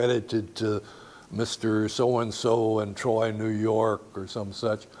 and they're credited to Mr. So-and-so in Troy, New York, or some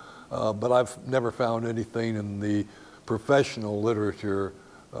such. But I've never found anything in the professional literature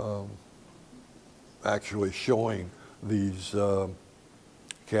actually showing these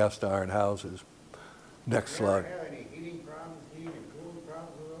cast iron houses. Next slide. Do you ever have any heating problems, heating and cooling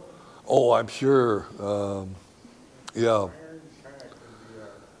problems with those? Oh, I'm sure. Yeah. Iron kind of can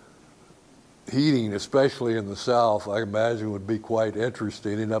be, Heating, especially in the South, I imagine would be quite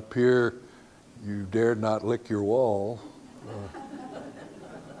interesting. And up here, you dared not lick your wall.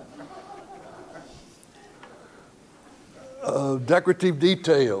 Decorative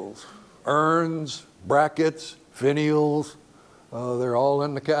details, urns, brackets, finials, they're all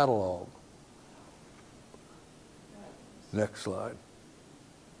in the catalog. Next slide.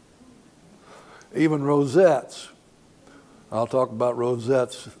 Even rosettes. I'll talk about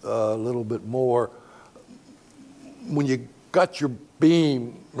rosettes a little bit more. When you got your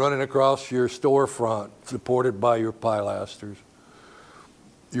beam running across your storefront, supported by your pilasters,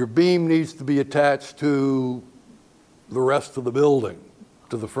 your beam needs to be attached to the rest of the building,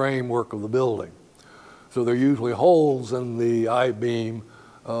 to the framework of the building. So there are usually holes in the I-beam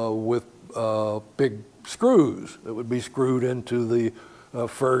with big screws that would be screwed into the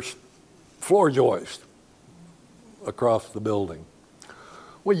first floor joist across the building.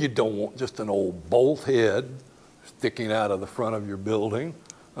 Well, you don't want just an old bolt head sticking out of the front of your building,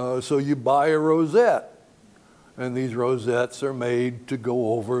 so you buy a rosette. And these rosettes are made to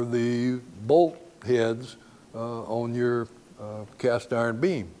go over the bolt heads on your cast iron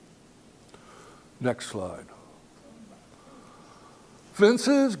beam. Next slide.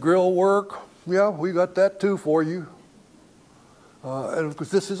 Fences, grill work, yeah, we got that too for you. And of course,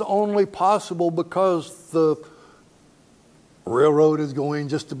 this is only possible because the railroad is going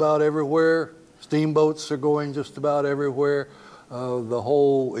just about everywhere. Steamboats are going just about everywhere. The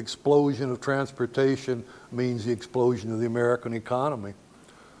whole explosion of transportation means the explosion of the American economy.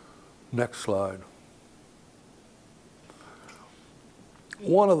 Next slide.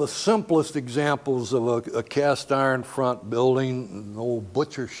 One of the simplest examples of a cast iron front building, an old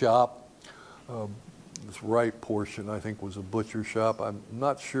butcher shop. This right portion, I think, was a butcher shop. I'm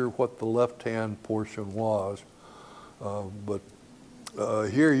not sure what the left-hand portion was, but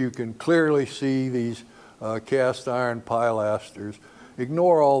here you can clearly see these cast iron pilasters.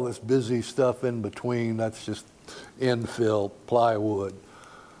 Ignore all this busy stuff in between. That's just infill plywood.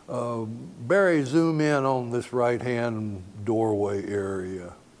 Barry, zoom in on this right-hand doorway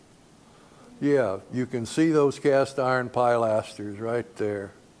area. Yeah, you can see those cast iron pilasters right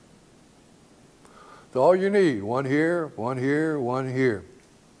there. That's all you need. One here, one here, one here.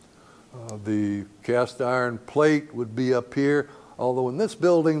 The cast iron plate would be up here, although in this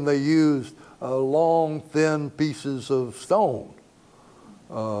building they used long, thin pieces of stone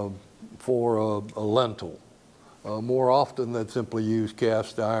for a lintel. More often they'd simply use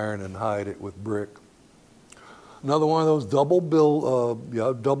cast iron and hide it with brick. Another one of those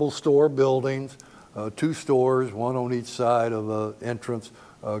double store buildings, 2 stores, one on each side of the entrance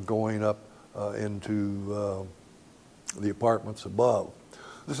going up into the apartments above.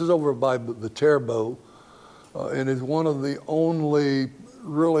 This is over by the Terbo and is one of the only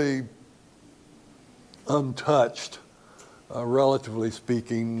really untouched, relatively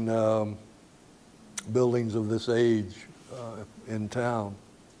speaking, buildings of this age in town.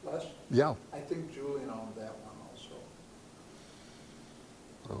 Les? Yeah. I think Julian owned that one also.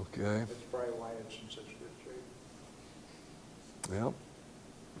 Okay. That's probably why it's in such good shape. Yeah.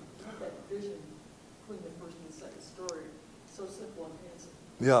 That vision between the first and the second story, so simple and handsome.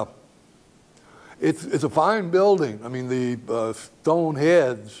 Yeah. It's a fine building. I mean, the stone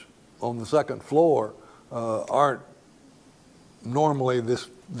heads on the second floor aren't normally this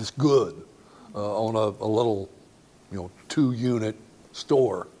good on a little, 2-unit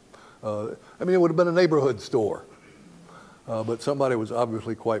store. I mean, it would have been a neighborhood store, but somebody was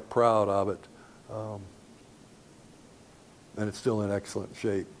obviously quite proud of it, and it's still in excellent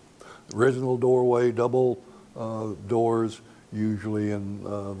shape. Original doorway, double doors, usually in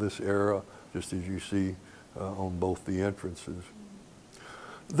this era, just as you see on both the entrances.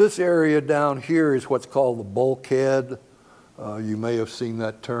 This area down here is what's called the bulkhead. You may have seen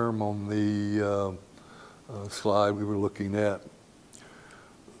that term on the slide we were looking at.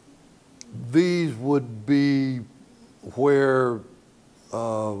 These would be where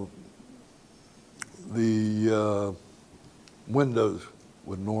the windows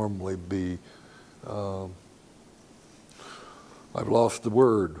would normally be. I've lost the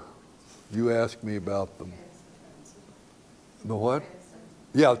word. You asked me about them. The what?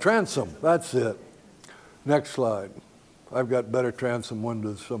 Yeah, transom, that's it. Next slide. I've got better transom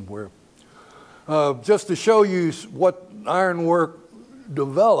windows somewhere. Just to show you what ironwork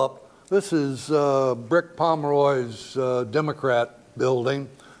developed, this is Brick Pomeroy's Democrat building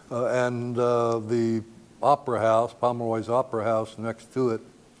and the Opera House, Pomeroy's Opera House next to it.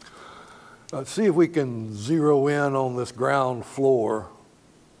 Let's see if we can zero in on this ground floor.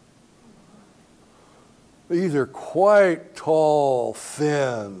 These are quite tall,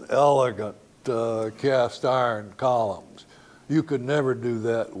 thin, elegant cast iron columns. You could never do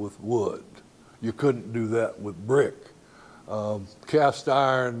that with wood. You couldn't do that with brick. Cast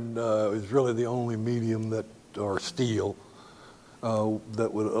iron is really the only medium that, or steel, that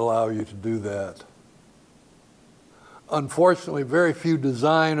would allow you to do that. Unfortunately, very few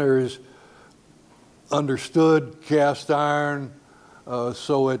designers understood cast iron,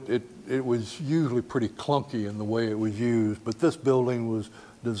 so it was usually pretty clunky in the way it was used. But this building was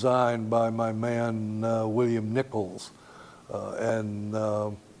designed by my man, William Nichols, and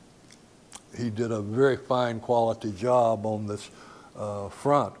he did a very fine quality job on this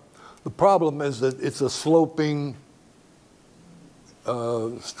front. The problem is that it's a sloping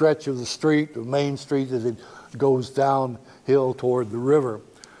stretch of the street, the main street, as it goes downhill toward the river.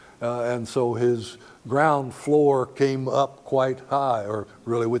 And so his ground floor came up quite high, or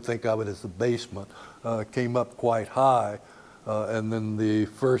really we think of it as the basement, came up quite high, and then the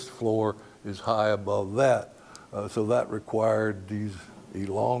first floor is high above that. So that required these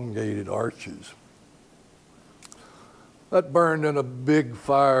elongated arches. That burned in a big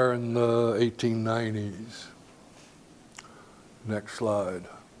fire in the 1890s. Next slide.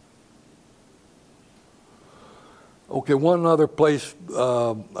 Okay, one other place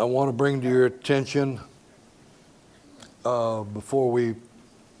I want to bring to your attention before we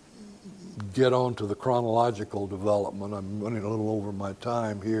get on to the chronological development. I'm running a little over my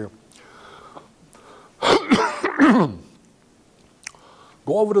time here.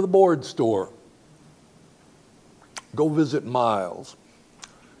 Go over to the board store. Go visit Miles.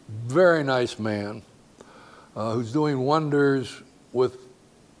 Very nice man who's doing wonders with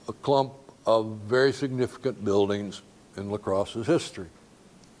a clump of very significant buildings in La Crosse's history.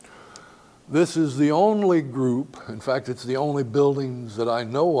 This is the only group, in fact, it's the only buildings that I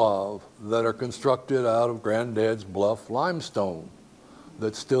know of that are constructed out of Granddad's Bluff limestone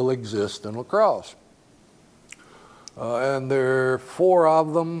that still exist in La Crosse. And there are 4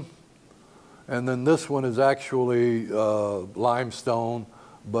 of them, and then this one is actually limestone,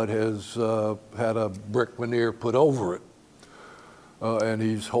 but has had a brick veneer put over it. And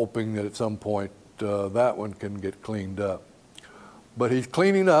he's hoping that at some point that one can get cleaned up. But he's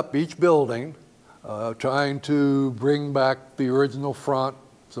cleaning up each building, trying to bring back the original front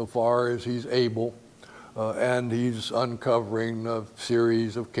so far as he's able, and he's uncovering a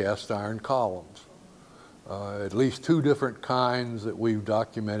series of cast iron columns. At least 2 different kinds that we've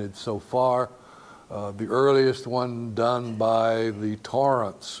documented so far. The earliest one done by the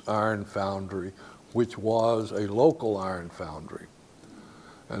Torrance Iron Foundry, which was a local iron foundry.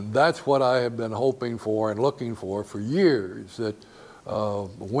 And that's what I have been hoping for and looking for years, that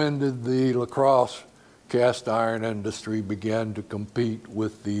when did the La Crosse cast iron industry begin to compete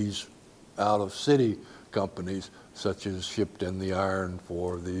with these out-of-city companies, such as Shipped in the Iron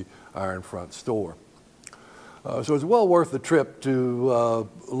for the Iron Front store. So it's well worth the trip to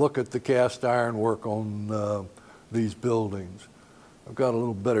look at the cast iron work on these buildings. I've got a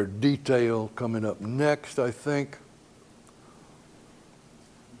little better detail coming up next, I think.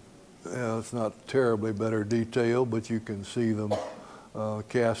 Yeah, it's not terribly better detail, but you can see them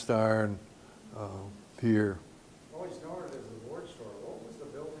cast iron here. Always known it as the board store. What was the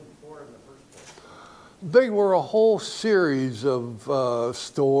building for in the first place? They were a whole series of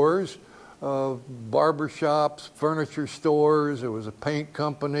stores, barber shops, furniture stores. There was a paint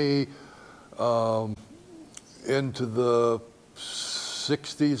company. Into the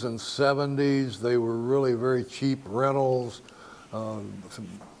 60s and 70s, they were really very cheap rentals. Some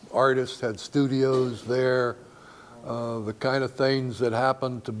artists had studios there. The kind of things that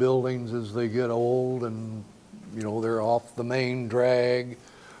happen to buildings as they get old and, you know, they're off the main drag.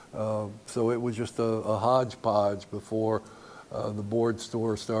 So it was just a hodgepodge before the board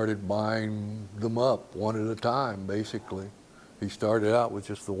store started buying them up one at a time, basically. He started out with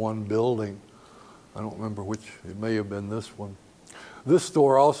just the one building. I don't remember which, it may have been this one. This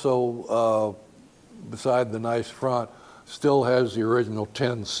store also, beside the nice front, still has the original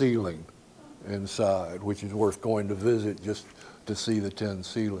tin ceiling inside, which is worth going to visit just to see the tin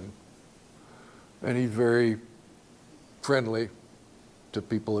ceiling. And he's very friendly to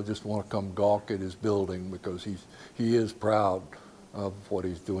people that just want to come gawk at his building, because he is proud of what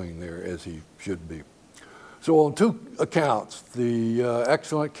he's doing there, as he should be. So on two accounts, the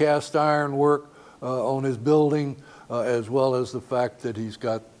excellent cast iron work on his building, as well as the fact that he's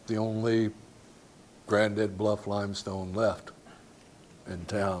got the only Grandad Bluff limestone left in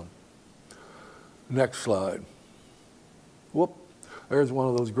town. Next slide. Whoop, there's one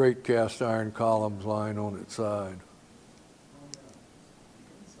of those great cast iron columns lying on its side.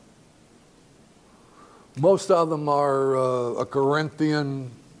 Most of them are a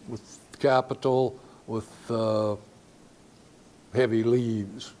Corinthian with capital with heavy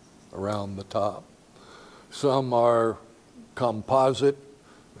leaves around the top. Some are composite.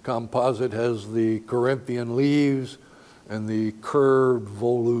 The composite has the Corinthian leaves and the curved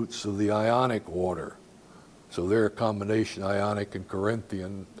volutes of the Ionic order. So they're a combination Ionic and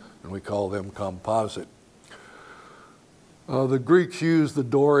Corinthian, and we call them composite. The Greeks used the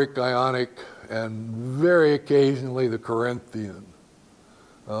Doric, Ionic, and very occasionally the Corinthian.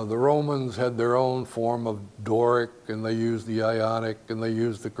 The Romans had their own form of Doric, and they used the Ionic, and they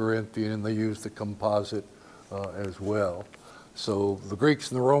used the Corinthian, and they used the composite as well. So the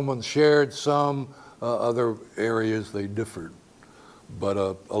Greeks and the Romans shared some, other areas they differed. But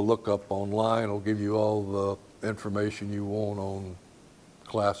a lookup online will give you all the information you want on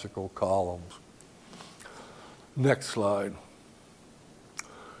classical columns. Next slide.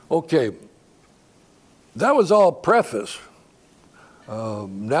 Okay, that was all preface.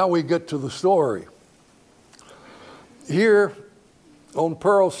 Now we get to the story. Here on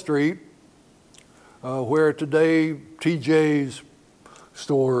Pearl Street, where today TJ's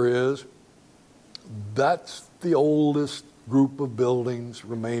store is, that's the oldest group of buildings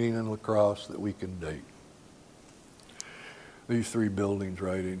remaining in La Crosse that we can date. These three buildings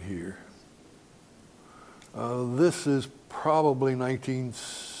right in here. This is probably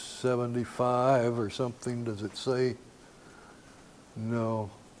 1975 or something, does it say? No.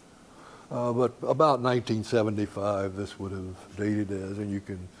 But about 1975 this would have dated as, and you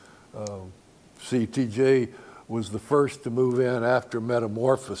can see TJ was the first to move in after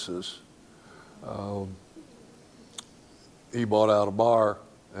Metamorphosis. He bought out a bar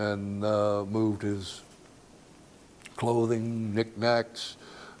and moved his clothing, knickknacks,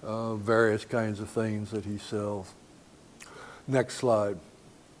 various kinds of things that he sells. Next slide.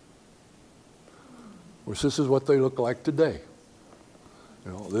 Of course, this is what they look like today.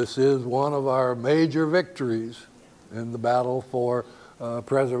 You know, this is one of our major victories in the battle for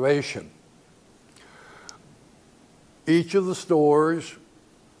preservation. Each of the stores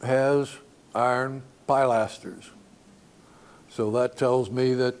has iron pilasters. So that tells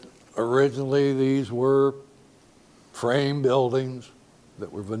me that originally these were frame buildings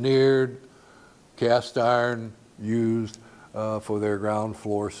that were veneered, cast iron used for their ground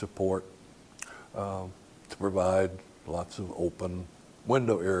floor support to provide lots of open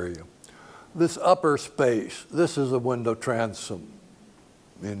window area. This upper space, this is a window transom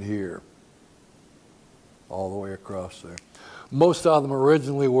in here, all the way across there. Most of them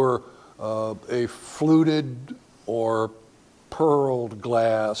originally were a fluted or pearled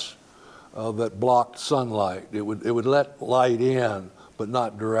glass that blocked sunlight. It would let light in, but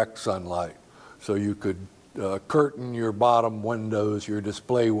not direct sunlight. So you could curtain your bottom windows, your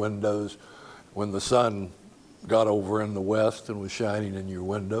display windows, when the sun got over in the west and was shining in your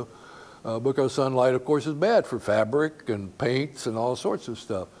window, because sunlight, of course, is bad for fabric and paints and all sorts of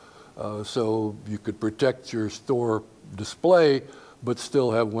stuff. So you could protect your store display, but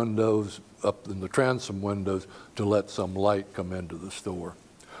still have windows up in the transom windows to let some light come into the store.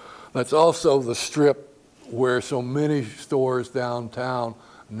 That's also the strip where so many stores downtown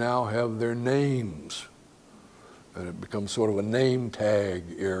now have their names. And it becomes sort of a name tag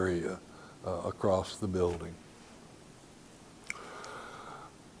area across the building.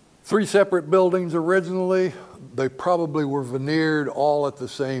 Three separate buildings originally. They probably were veneered all at the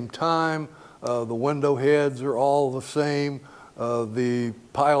same time. The window heads are all the same. The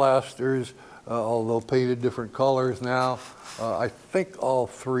pilasters, although painted different colors now, I think all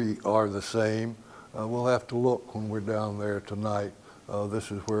three are the same. We'll have to look when we're down there tonight.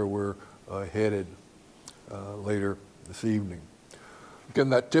 This is where we're headed later this evening. Again,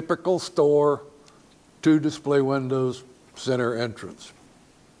 that typical store, two display windows, center entrance.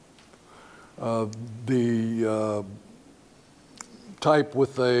 The type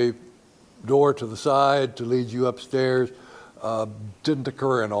with a door to the side to lead you upstairs didn't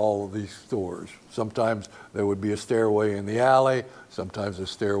occur in all of these stores. Sometimes there would be a stairway in the alley, sometimes a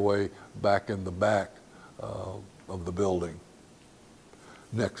stairway back in the back of the building.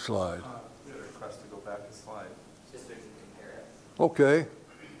 Next slide. We had a request to go back a slide. Just so you can compare it. Okay.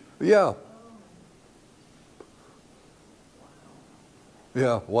 Yeah.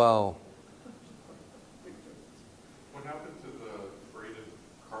 Yeah, wow. What happened to the braided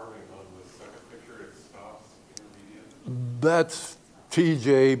carving on the second picture? It stops intermediate. That's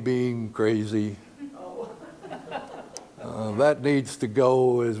TJ being crazy. That needs to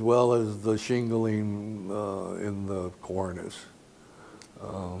go, as well as the shingling in the cornice.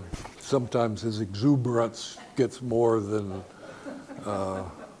 Sometimes his exuberance gets more than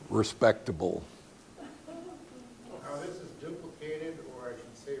respectable. Now, this is duplicated, or I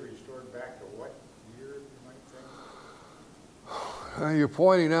should say restored back to what year, you might think? You're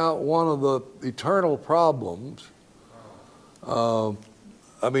pointing out one of the eternal problems.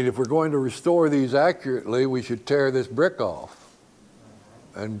 I mean, if we're going to restore these accurately, we should tear this brick off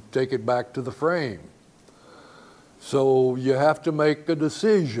and take it back to the frame. So you have to make a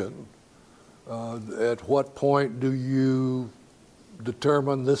decision. At what point do you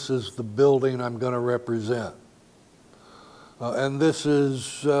determine this is the building I'm going to represent? And this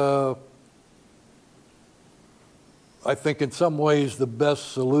is, I think, in some ways the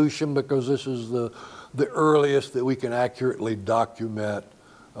best solution, because this is the earliest that we can accurately document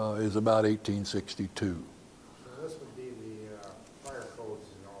is about 1862. So this would be the fire codes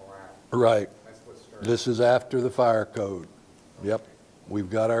and all that. Right. That's what started. This is after the fire code. Yep. We've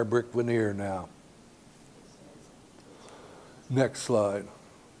got our brick veneer now. Next slide.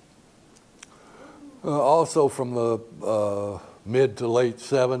 Also from the mid to late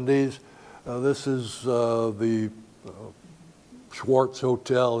 70s, this is the Schwartz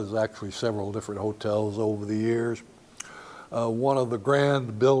Hotel. There's actually several different hotels over the years. One of the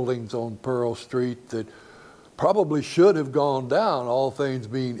grand buildings on Pearl Street that probably should have gone down, all things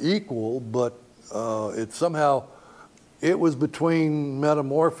being equal, but it was between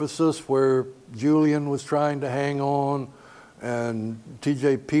Metamorphosis, where Julian was trying to hang on, and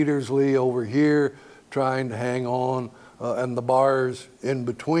T.J. Petersley over here trying to hang on, and the bars in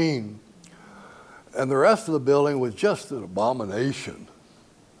between. And the rest of the building was just an abomination.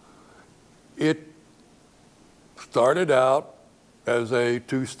 It started out as a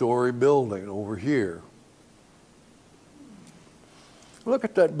two-story building over here. Look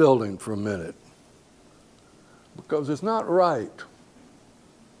at that building for a minute, because it's not right.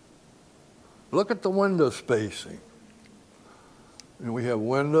 Look at the window spacing. And we have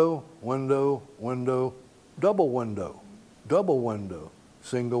window, window, window, double window, double window,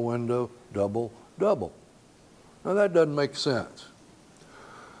 single window, double, double. Now that doesn't make sense.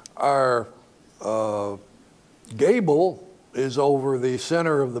 Our gable is over the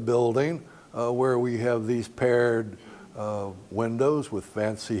center of the building, where we have these paired windows with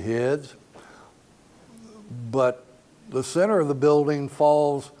fancy heads. But the center of the building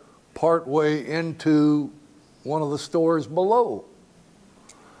falls partway into one of the stores below.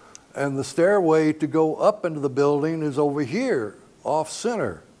 And the stairway to go up into the building is over here, off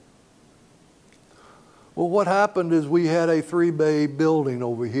center. Well, what happened is we had a 3-bay building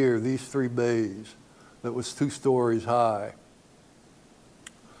over here, these 3 bays, that was 2 stories high.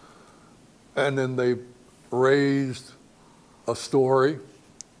 And then they raised a story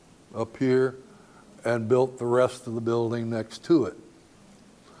up here and built the rest of the building next to it.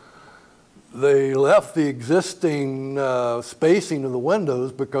 They left the existing spacing of the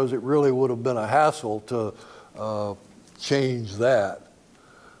windows because it really would have been a hassle to change that.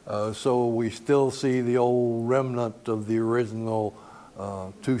 So we still see the old remnant of the original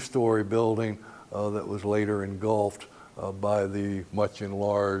 2-story building that was later engulfed by the much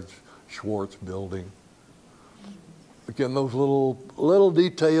enlarged Schwartz building. Again, those little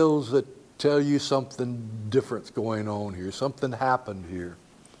details that tell you something different's going on here, something happened here.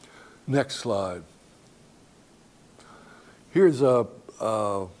 Next slide. Here's an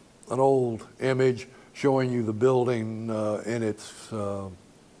old image showing you the building in its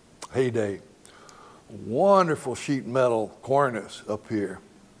heyday. Wonderful sheet metal cornice up here.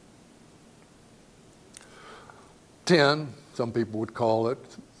 Tin, some people would call it,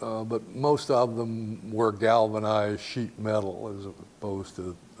 but most of them were galvanized sheet metal as opposed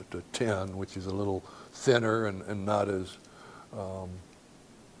to tin, which is a little thinner and not as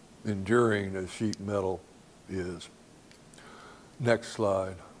enduring as sheet metal is. Next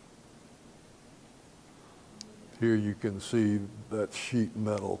slide. Here you can see that sheet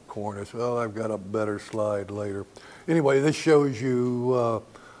metal cornice. Well, I've got a better slide later. Anyway, this shows you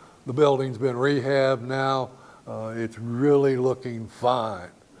the building's been rehabbed now. It's really looking fine.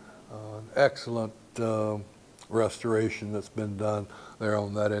 Excellent restoration that's been done there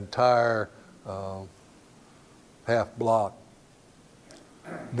on that entire half block.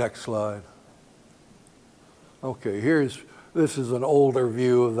 Next slide. Okay, this is an older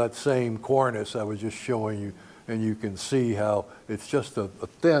view of that same cornice I was just showing you, and you can see how it's just a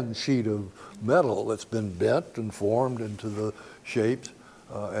thin sheet of metal that's been bent and formed into the shapes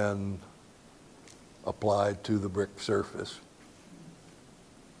and applied to the brick surface.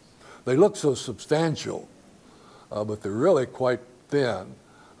 They look so substantial, but they're really quite thin,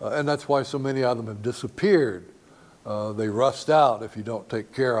 and that's why so many of them have disappeared. They rust out if you don't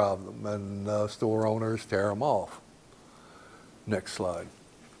take care of them, and store owners tear them off. Next slide.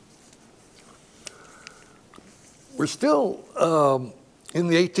 We're still in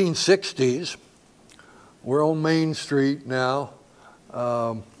the 1860s. We're on Main Street now,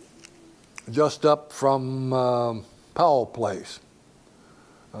 just up from Powell Place,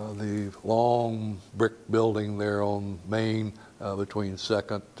 the long brick building there on Main between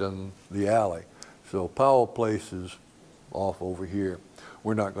 2nd and the alley. So Powell Place is off over here.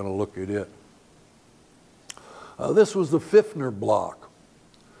 We're not going to look at it. This was the Fiffner block,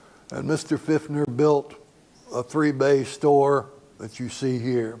 and Mr. Fiffner built a 3-bay store that you see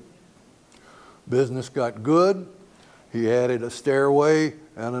here. Business got good. He added a stairway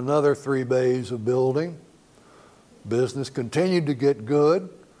and another 3 bays of building. Business continued to get good.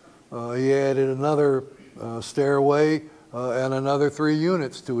 He added another stairway and another 3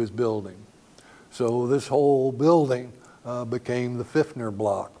 units to his building. So this whole building became the Fiffner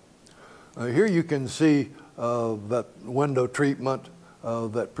block. Here you can see that window treatment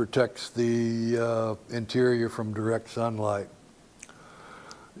that protects the interior from direct sunlight.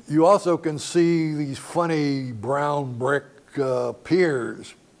 You also can see these funny brown brick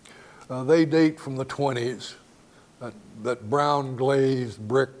piers. They date from the 20s. That brown glazed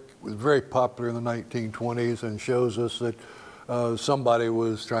brick was very popular in the 1920s and shows us that somebody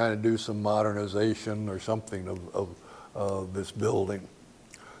was trying to do some modernization or something of this building.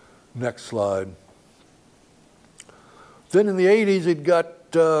 Next slide. Then in the 80s, it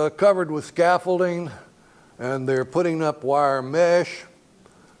got covered with scaffolding, and they're putting up wire mesh.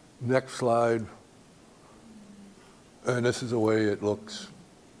 Next slide. And this is the way it looks,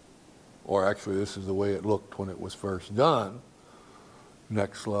 or actually this is the way it looked when it was first done.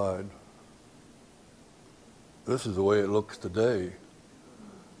 Next slide. This is the way it looks today.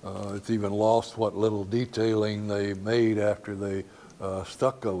 It's even lost what little detailing they made after they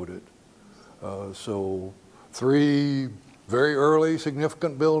stuccoed it. So 3 very early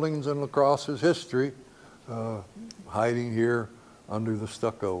significant buildings in La Crosse's history hiding here under the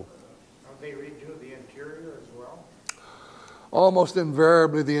stucco. Don't they redo the interior as well? Almost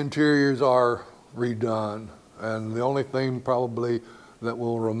invariably the interiors are redone, and the only thing probably that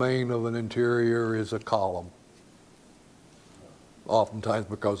will remain of an interior is a column. Oftentimes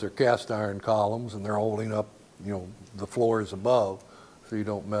because they're cast iron columns and they're holding up, the floors above, so you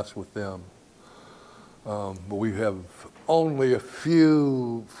don't mess with them. But we have only a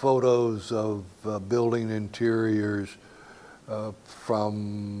few photos of building interiors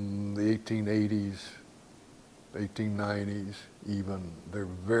from the 1880s, 1890s even. They're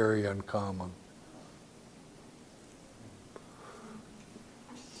very uncommon.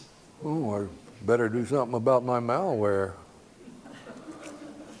 Oh, I better do something about my malware.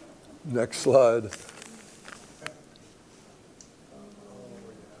 Next slide.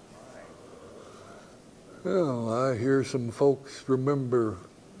 Well, I hear some folks remember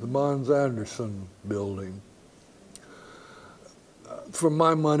the Mons Anderson building. For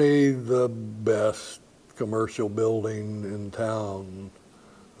my money, the best commercial building in town.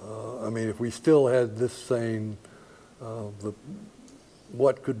 I mean, if we still had this thing,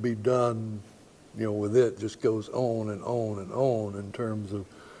 what could be done, with it just goes on and on and on in terms of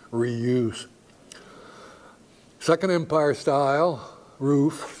reuse. Second Empire style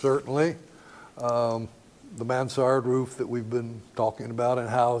roof, certainly. The mansard roof that we've been talking about in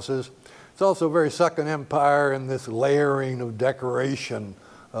houses. It's also very Second Empire in this layering of decoration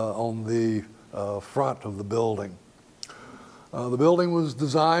on the front of the building. The building was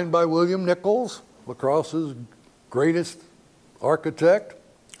designed by William Nichols, La Crosse's greatest architect.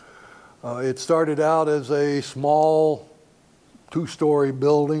 It started out as a small 2-story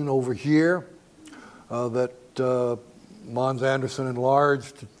building over here that Mons Anderson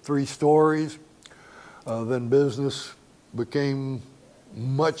enlarged to 3 stories. Then business became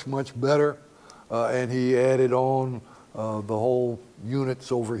much, much better. and he added on the whole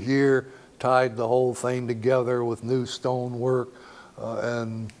units over here, tied the whole thing together with new stonework,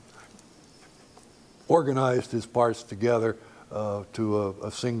 and organized his parts together to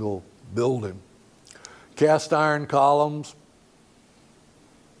a single building. Cast iron columns.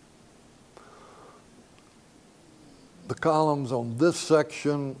 The columns on this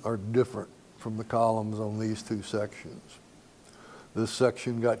section are different from the columns on these two sections. This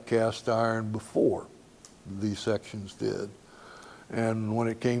section got cast iron before these sections did. And when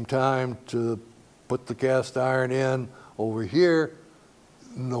it came time to put the cast iron in over here,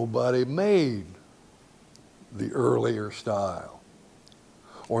 nobody made the earlier style.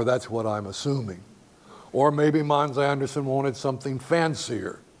 Or that's what I'm assuming. Or maybe Mons Anderson wanted something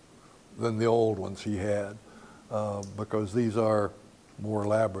fancier than the old ones he had, because these are more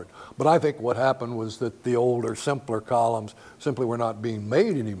elaborate. But I think what happened was that the older, simpler columns simply were not being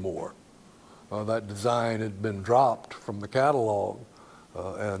made anymore. That design had been dropped from the catalog,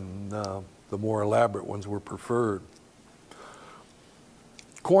 and the more elaborate ones were preferred.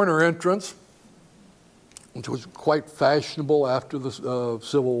 Corner entrance, which was quite fashionable after the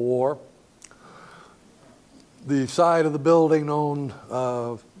Civil War. The side of the building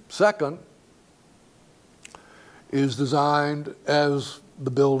on Second is designed as the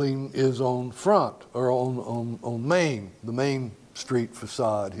building is on Front, or on Main, the Main Street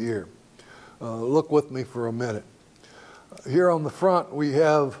facade here. Look with me for a minute. Here on the front we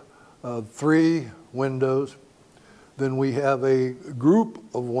have 3 windows, then we have a group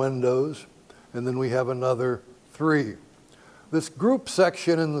of windows, and then we have another 3. This group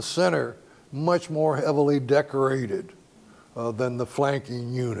section in the center, much more heavily decorated than the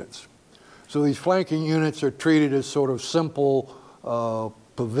flanking units. So these flanking units are treated as sort of simple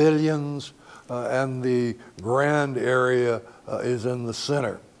pavilions, and the grand area is in the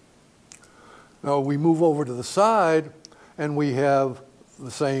center. Now we move over to the side, and we have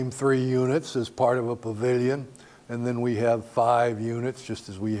the same 3 units as part of a pavilion, and then we have 5 units, just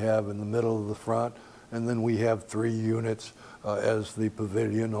as we have in the middle of the front, and then we have 3 units as the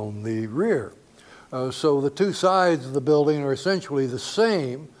pavilion on the rear. So the 2 sides of the building are essentially the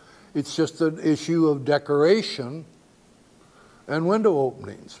same. It's just an issue of decoration and window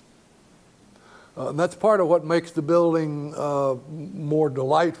openings. And that's part of what makes the building more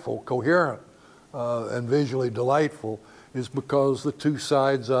delightful, coherent, and visually delightful, is because the 2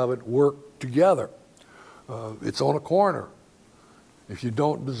 sides of it work together. It's on a corner. If you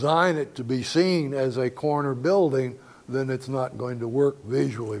don't design it to be seen as a corner building, then it's not going to work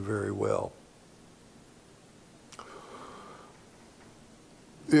visually very well.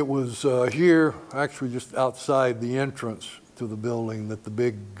 It was here, actually just outside the entrance to the building, that the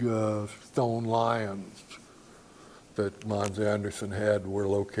big stone lions that Mons Anderson had were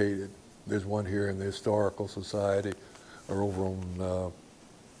located. There's one here in the Historical Society, or over on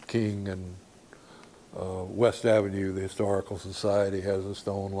King and West Avenue. The Historical Society has a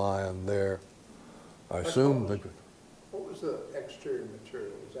stone lion there. I assume that. What was the exterior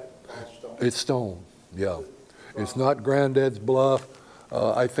material? Was that all stone? It's stone, yeah. It's not Grandad's Bluff.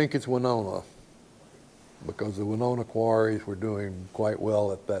 I think it's Winona, because the Winona quarries were doing quite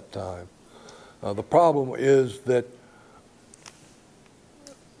well at that time. The problem is that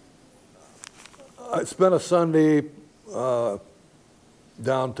I spent a Sunday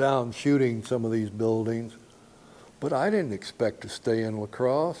downtown shooting some of these buildings, but I didn't expect to stay in La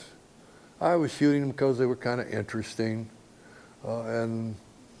Crosse. I was shooting them because they were kind of interesting, and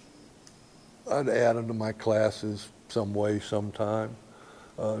I'd add them to my classes some way, sometime.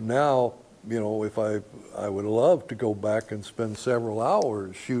 Now, you know, if I would love to go back and spend several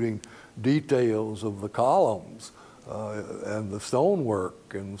hours shooting details of the columns and the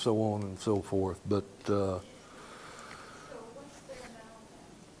stonework and so on and so forth, but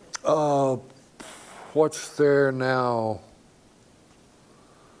what's there now?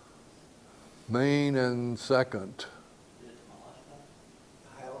 Main and Second.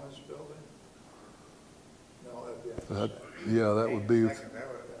 Highlands building? No, that'd be. Yeah, that would be. That would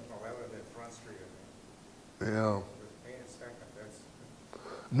have been Front Street, I think. Yeah. Main and Second, that's.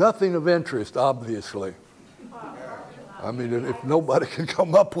 Nothing of interest, obviously. I mean, if nobody can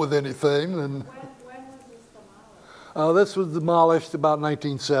come up with anything, then. When was this demolished? This was demolished about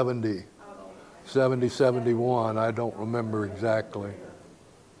 1970, 70, 71. I don't remember exactly.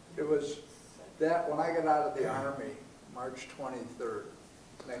 It was that, when I got out of the Army, March 23rd,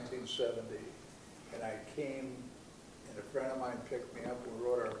 1970, and I came, and a friend of mine picked me up, we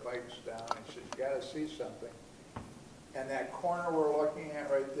rode our bikes down, and he said, you gotta see something. And that corner we're looking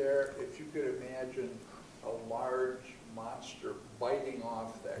at right there, if you could imagine a large monster biting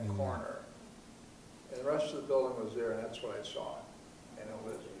off that corner, and the rest of the building was there, and that's what I saw. And it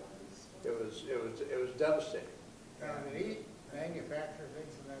was devastating. Did he manufacture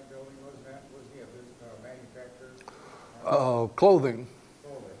things in that building? Was he a manufacturer? Clothing,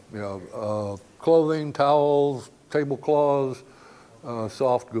 Clothing. clothing, towels, tablecloths,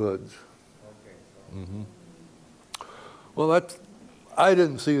 soft goods. Okay, so. Mm-hmm. Well, I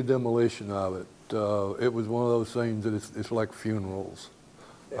didn't see a demolition of it. It was one of those things that it's like funerals.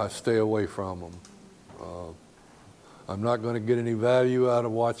 I stay away from them. I'm not going to get any value out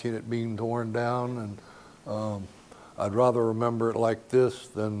of watching it being torn down, and I'd rather remember it like this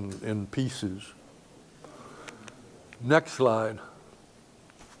than in pieces. Next slide.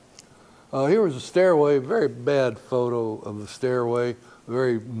 Here was a stairway, very bad photo of the stairway,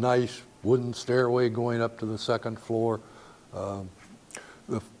 very nice wooden stairway going up to the second floor.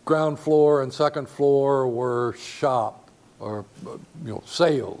 The ground floor and second floor were shop, or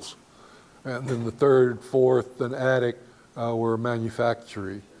sales. And then the third, fourth, and attic were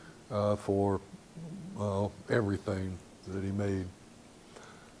manufacturing for everything that he made.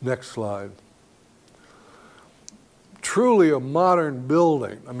 Next slide. Truly a modern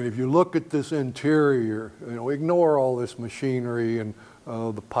building. I mean, if you look at this interior, ignore all this machinery and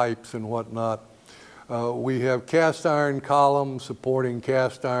the pipes and whatnot. We have cast iron columns supporting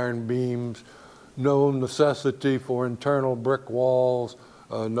cast iron beams, no necessity for internal brick walls,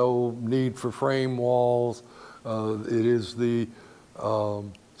 no need for frame walls. It is the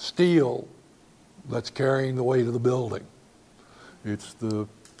steel that's carrying the weight of the building. It's the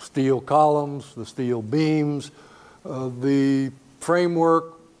steel columns, the steel beams. The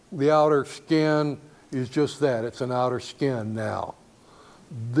framework, the outer skin is just that. It's an outer skin now.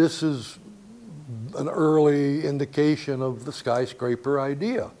 This is an early indication of the skyscraper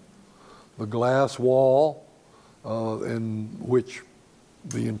idea. The glass wall in which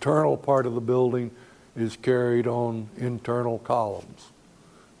the internal part of the building is carried on internal columns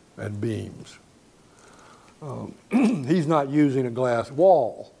and beams. He's not using a glass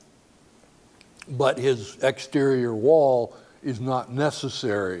wall, but his exterior wall is not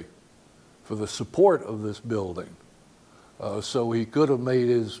necessary for the support of this building. So he could have made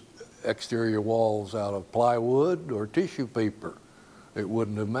his exterior walls out of plywood or tissue paper. It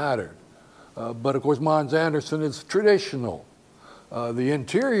wouldn't have mattered. But of course, Mons Andersen is traditional. The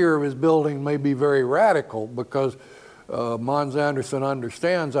interior of his building may be very radical because Mons Andersen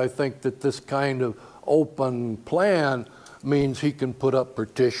understands, I think, that this kind of open plan means he can put up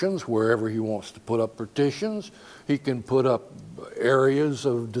partitions wherever he wants to put up partitions. He can put up areas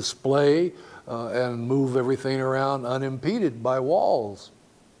of display and move everything around unimpeded by walls.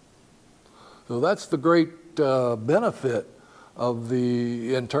 So that's the great benefit of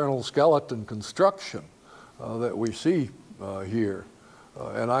the internal skeleton construction that we see here.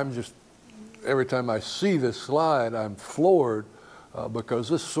 And I'm just, every time I see this slide, I'm floored because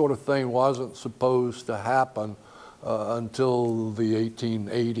this sort of thing wasn't supposed to happen until the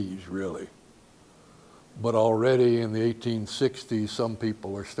 1880s, really. But already in the 1860s, some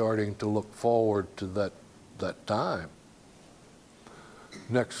people are starting to look forward to that time.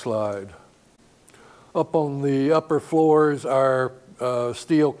 Next slide. Up on the upper floors, our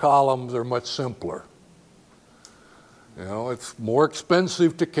steel columns are much simpler. It's more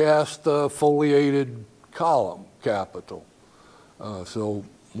expensive to cast a foliated column capital. So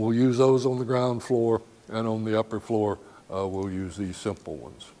we'll use those on the ground floor, and on the upper floor, we'll use these simple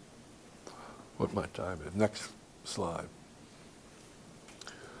ones. What my time is. Next slide.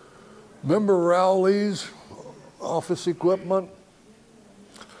 Remember Rowley's office equipment?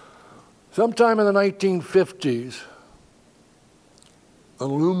 Sometime in the 1950s,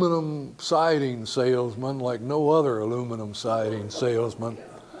 aluminum siding salesman, like no other aluminum siding salesman,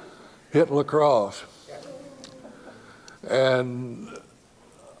 hit La Crosse. And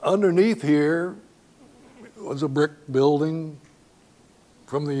underneath here was a brick building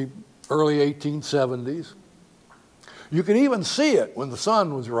from the early 1870s. You can even see it when the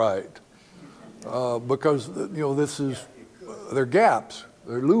sun was right, because there are gaps,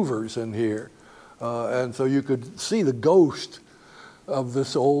 there are louvers in here, and so you could see the ghost of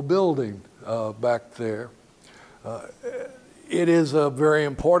this old building back there. It is a very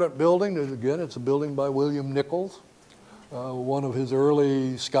important building. Again, it's a building by William Nichols, one of his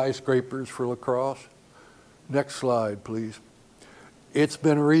early skyscrapers for La Crosse. Next slide, please. It's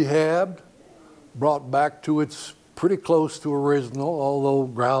been rehabbed, brought back to its pretty close to original, although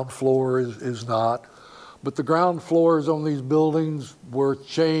ground floor is not. But the ground floors on these buildings were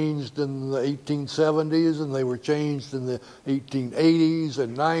changed in the 1870s, and they were changed in the 1880s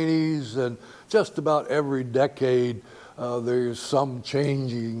and 90s, and just about every decade there's some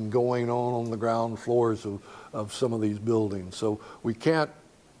changing going on the ground floors of some of these buildings. So we can't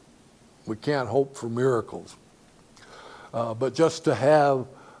hope for miracles. But just to have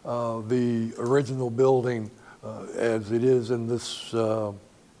the original building as it is in this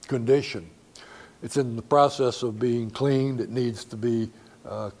condition, it's in the process of being cleaned. It needs to be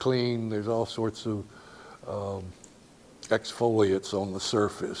cleaned. There's all sorts of exfoliates on the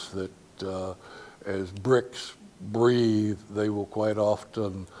surface that as bricks breathe, they will quite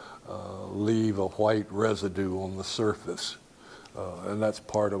often leave a white residue on the surface. And that's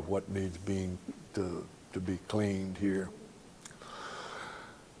part of what needs being to be cleaned here.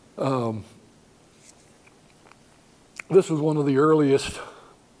 This was one of the earliest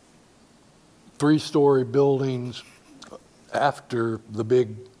three-story buildings after the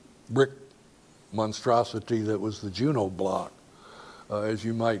big brick monstrosity that was the Juno block. As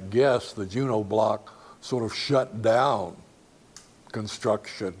you might guess, the Juno block sort of shut down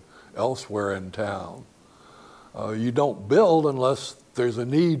construction elsewhere in town. You don't build unless there's a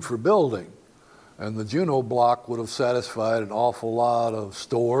need for building. And the Juno block would have satisfied an awful lot of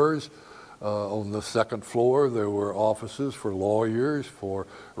stores. On the second floor, there were offices for lawyers, for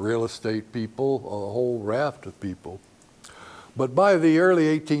real estate people, a whole raft of people. But by the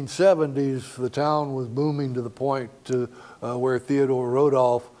early 1870s, the town was booming to the point where Theodore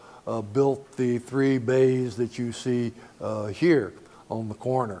Rodolph built the 3 bays that you see here on the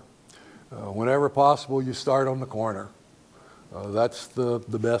corner. Whenever possible, you start on the corner. That's the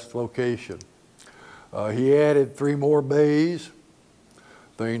best location. He added 3 more bays.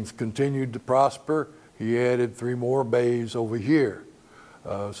 Things continued to prosper. He added 3 more bays over here.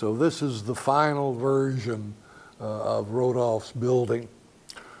 So this is the final version of Rodolph's building.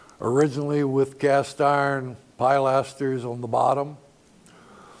 Originally with cast iron pilasters on the bottom.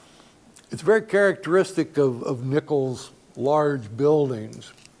 It's very characteristic of Nichols' large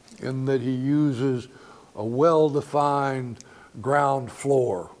buildings in that he uses a well-defined ground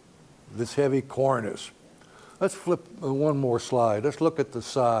floor, this heavy cornice. Let's flip one more slide. Let's look at the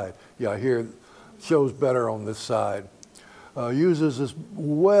side. Yeah, here it shows better on this side. Uses this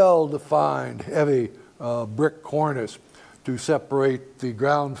well-defined heavy brick cornice to separate the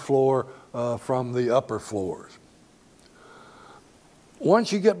ground floor from the upper floors.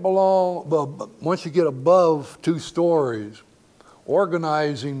 Once you get above 2 stories,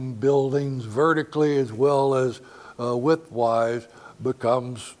 organizing buildings vertically as well as widthwise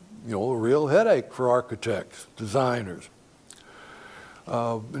becomes, a real headache for architects, designers.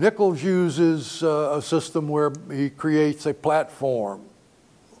 Nichols uses a system where he creates a platform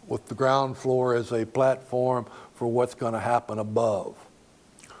with the ground floor as a platform for what's going to happen above.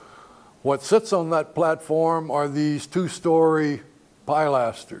 What sits on that platform are these 2-story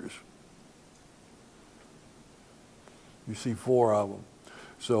pilasters. You see 4 of them.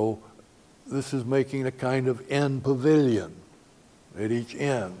 So this is making a kind of end pavilion at each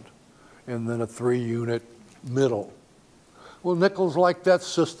end, and then a 3-unit middle. Well, Nichols liked that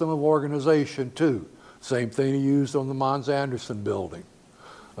system of organization too. Same thing he used on the Mons Anderson building.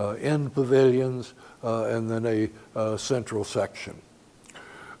 End pavilions and then a central section.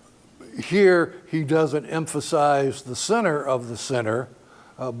 Here, he doesn't emphasize the center of the center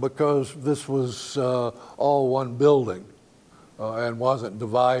because this was all one building and wasn't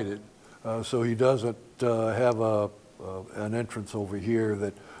divided. So he doesn't have an entrance over here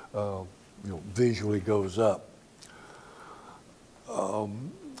that visually goes up.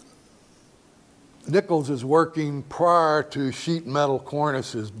 Nichols is working prior to sheet metal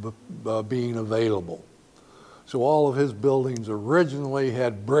cornices being available. So all of his buildings originally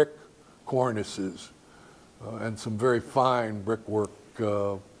had brick cornices and some very fine brickwork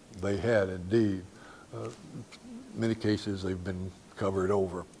they had indeed. In many cases they've been covered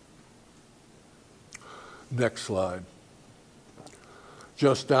over. Next slide.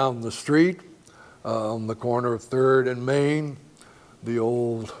 Just down the street on the corner of 3rd and Main, the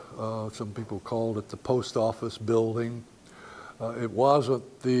old, some people called it the post office building. It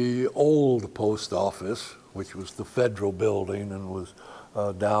wasn't the old post office, which was the federal building and was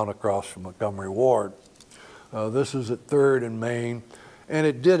down across from Montgomery Ward. This is at 3rd and Main, and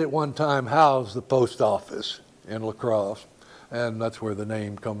it did at one time house the post office in La Crosse, and that's where the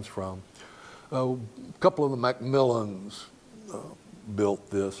name comes from. A couple of the Macmillans built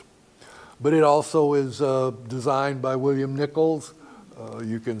this, but it also is designed by William Nichols.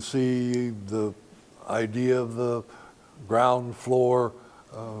 You can see the idea of the ground floor,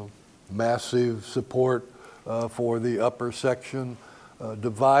 massive support for the upper section,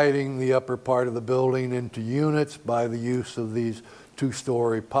 dividing the upper part of the building into units by the use of these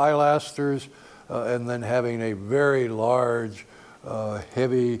 2-story pilasters, and then having a very large,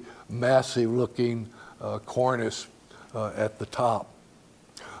 heavy, massive-looking cornice at the top.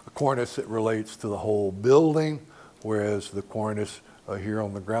 A cornice that relates to the whole building, whereas the cornice here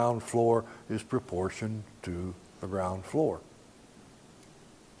on the ground floor is proportioned to the ground floor.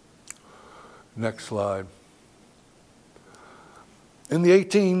 Next slide. In the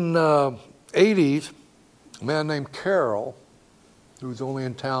 1880s, a man named Carroll, who was only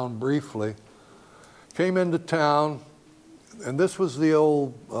in town briefly, came into town, and this was the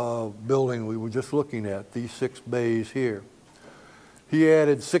old building we were just looking at, these 6 bays here. He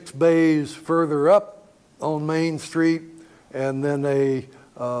added 6 bays further up on Main Street, and then a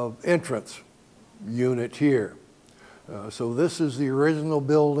entrance unit here. So this is the original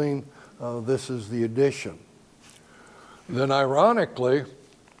building, this is the addition. Then ironically,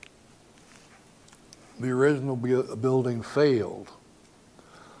 the original building failed.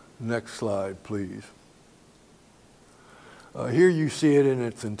 Next slide, please. Here you see it in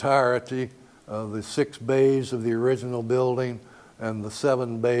its entirety, the 6 bays of the original building and the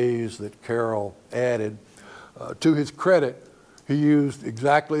 7 bays that Carroll added. To his credit, he used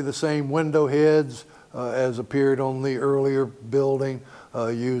exactly the same window heads as appeared on the earlier building,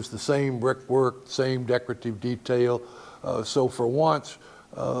 used the same brickwork, same decorative detail. So for once,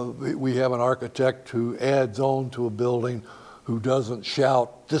 we have an architect who adds on to a building who doesn't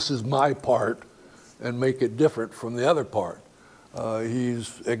shout, "This is my part," and make it different from the other part.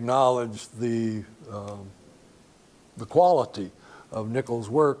 He's acknowledged the quality of Nichols'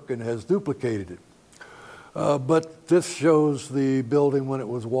 work and has duplicated it. But this shows the building when it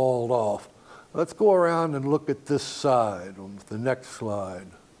was walled off. Let's go around and look at this side on the next slide.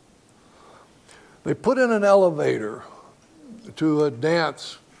 They put in an elevator to a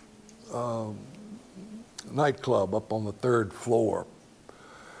dance nightclub up on the 3rd floor.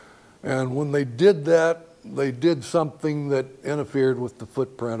 And when they did that, they did something that interfered with the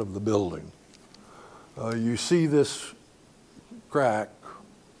footprint of the building. You see this crack.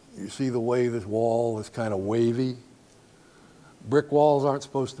 You see the way this wall is kind of wavy. Brick walls aren't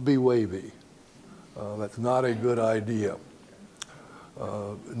supposed to be wavy. That's not a good idea.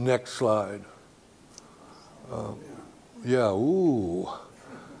 Next slide. Yeah, ooh.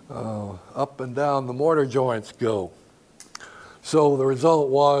 Up and down the mortar joints go. So the result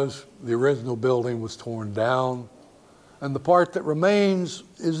was the original building was torn down, and the part that remains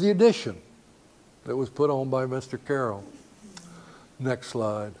is the addition that was put on by Mr. Carroll. Next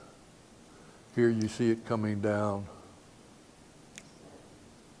slide. Here you see it coming down.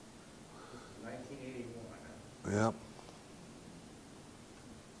 1981. Yep.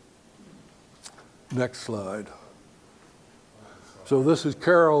 Next slide. So this is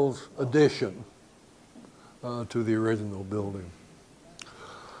Carroll's addition to the original building.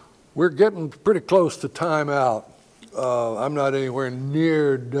 We're getting pretty close to time out. I'm not anywhere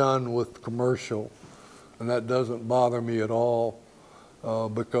near done with commercial, and that doesn't bother me at all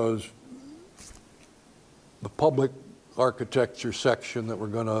because the public architecture section that we're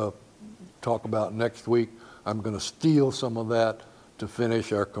going to talk about next week, I'm going to steal some of that to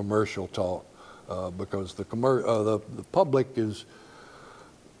finish our commercial talk because the public is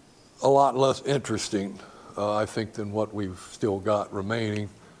a lot less interesting, I think, than what we've still got remaining.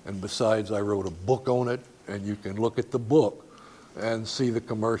 And besides, I wrote a book on it, and you can look at the book and see the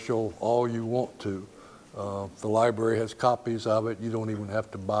commercial all you want to. The library has copies of it. You don't even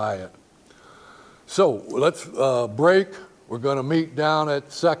have to buy it. So let's break. We're going to meet down at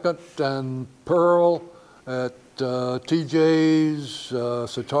 2nd and Pearl at TJ's,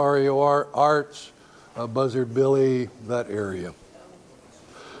 Satario Arts, Buzzard Billy, that area.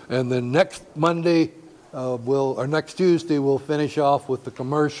 And then next Monday, or next Tuesday, we'll finish off with the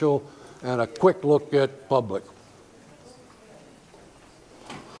commercial and a quick look at public.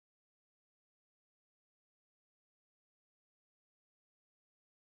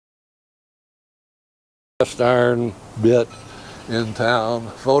 Cast iron bit in town,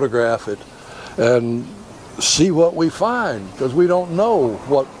 photograph it, and see what we find, because we don't know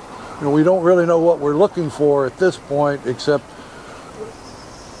what, we don't really know what we're looking for at this point, except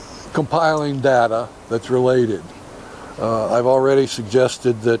compiling data that's related. I've already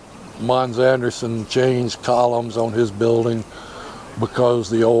suggested that Mons Anderson changed columns on his building because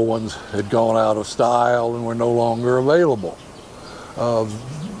the old ones had gone out of style and were no longer available.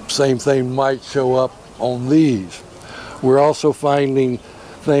 Same thing might show up on these. We're also finding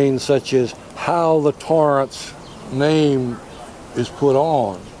things such as how the Torrance name is put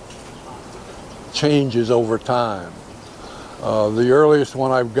on changes over time. The earliest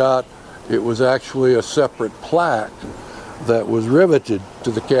one I've got, it was actually a separate plaque that was riveted to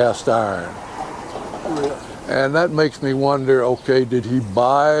the cast iron. And that makes me wonder, okay, did he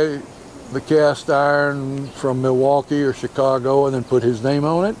buy the cast iron from Milwaukee or Chicago and then put his name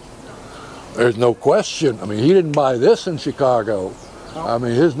on it? There's no question. I mean, he didn't buy this in Chicago. I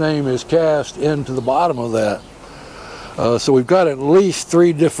mean, his name is cast into the bottom of that. So we've got at least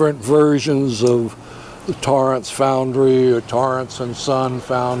 3 different versions of the Torrance Foundry or Torrance and Son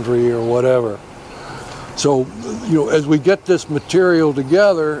Foundry or whatever. So, you know, as we get this material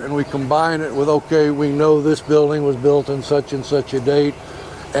together and we combine it with, okay, we know this building was built in such and such a date,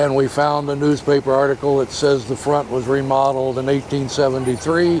 and we found a newspaper article that says the front was remodeled in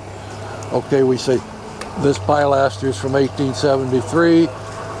 1873. Okay, we say this pilaster is from 1873,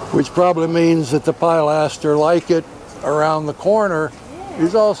 which probably means that the pilaster like it around the corner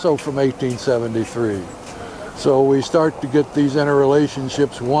is also from 1873. So we start to get these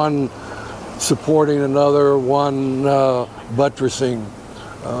interrelationships, one supporting another, one buttressing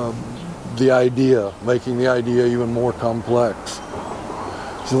the idea, making the idea even more complex.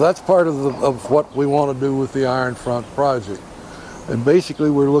 So that's part of what we want to do with the Iron Front project. And basically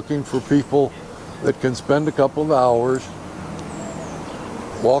we're looking for people that can spend a couple of hours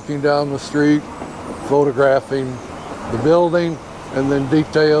walking down the street, photographing the building, and then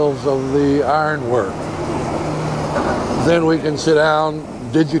details of the ironwork. Then we can sit down,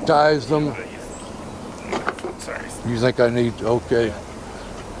 digitize them. Sorry. You think I need, okay.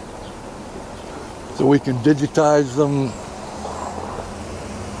 So we can digitize them,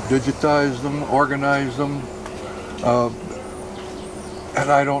 organize them, and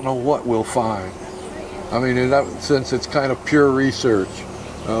I don't know what we'll find. I mean, in that sense, it's kind of pure research.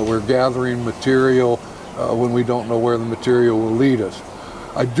 We're gathering material when we don't know where the material will lead us.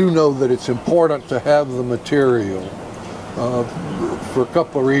 I do know that it's important to have the material for a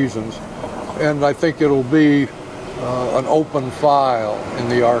couple of reasons, and I think it'll be an open file in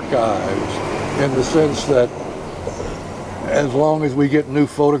the archives, in the sense that as long as we get new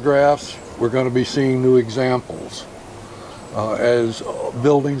photographs, we're going to be seeing new examples. As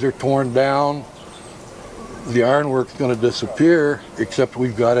buildings are torn down, the ironwork's going to disappear, except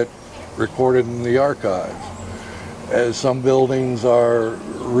we've got it recorded in the archives. As some buildings are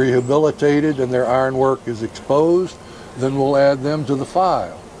rehabilitated and their ironwork is exposed, then we'll add them to the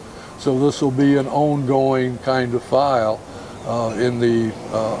file. So this will be an ongoing kind of file in the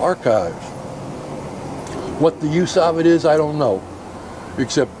archives. What the use of it is, I don't know,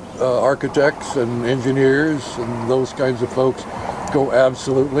 except architects and engineers and those kinds of folks go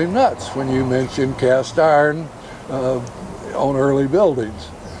absolutely nuts when you mention cast iron on early buildings.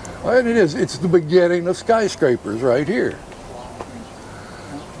 And it's the beginning of skyscrapers right here.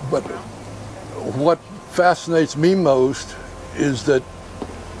 But what fascinates me most is that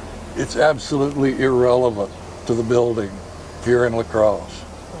it's absolutely irrelevant to the building here in La Crosse.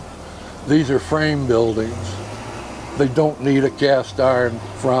 These are frame buildings. They don't need a cast iron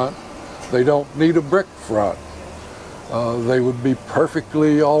front. They don't need a brick front. They would be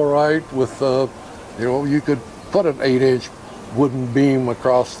perfectly all right with, you know, you could put an 8-inch wooden beam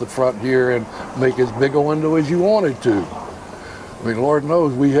across the front here and make as big a window as you wanted to. I mean, Lord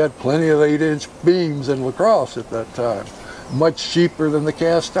knows we had plenty of 8-inch beams in La Crosse at that time. Much cheaper than the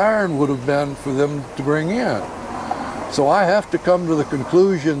cast iron would have been for them to bring in. So I have to come to the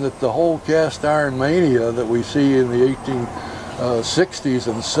conclusion that the whole cast iron mania that we see in the 1860s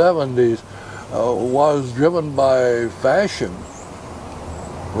and 70s was driven by fashion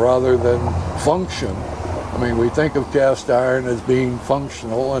rather than function. I mean, we think of cast iron as being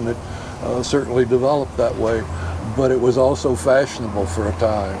functional, and it certainly developed that way, but it was also fashionable for a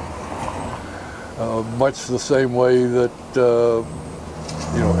time. Much the same way that, you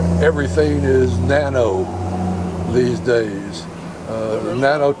know, everything is nano these days.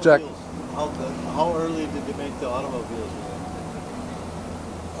 Nanotech. How early did they make the automobiles?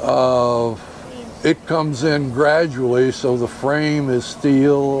 It comes in gradually, so the frame is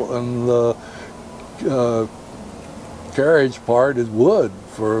steel and the carriage part is wood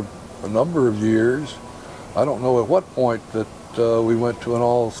for a number of years. I don't know at what point that we went to an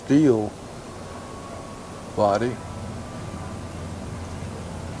all steel body.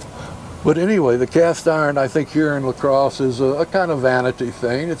 But anyway, the cast iron, I think here in La Crosse is a kind of vanity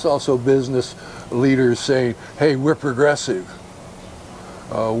thing. It's also business leaders saying, hey, we're progressive.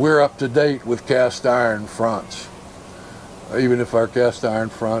 We're up to date with cast iron fronts. Even if our cast iron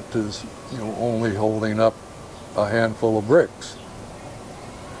front is, you know, only holding up a handful of bricks.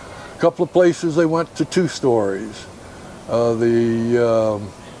 A couple of places they went to 2 stories. The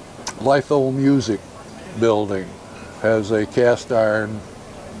Litho Music building has a cast iron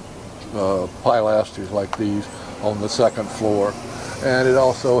pilasters like these on the 2nd floor. and it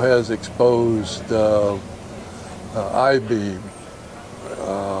also has exposed I-beam.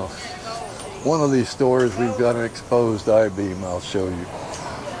 One of these stores we've got an exposed I-beam. I'll show you.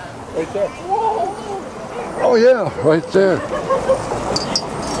 Right there. Oh yeah, right there.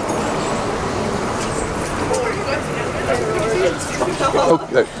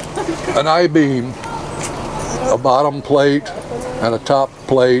 Okay, an I-beam, a bottom plate and a top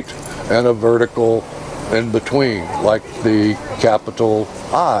plate and a vertical in between, like the capital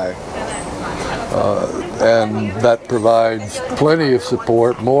I. And that provides plenty of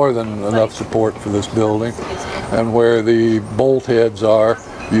support, more than enough support for this building. And where the bolt heads are,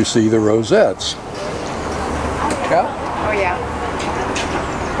 you see the rosettes. Yeah? Oh, yeah.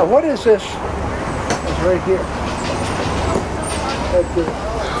 Now what is this? It's right here.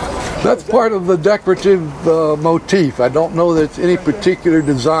 That's part of the decorative motif. I don't know that it's any particular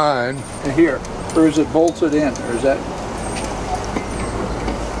design. Here. Or is it bolted in? Or is that?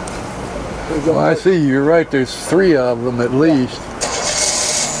 Well, I see, you're right, there's 3 of them at least.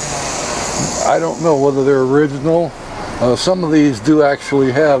 I don't know whether they're original. Some of these do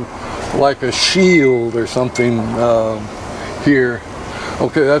actually have like a shield or something here.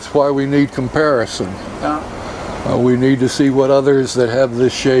 Okay, that's why we need comparison. We need to see what others that have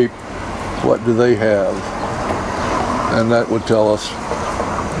this shape, what do they have? And that would tell us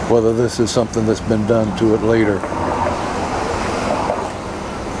whether this is something that's been done to it later.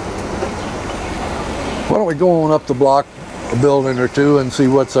 Why don't we go on up the block a building or two and see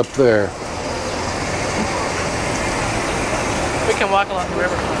what's up there? We can walk along the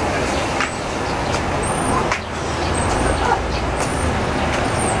river.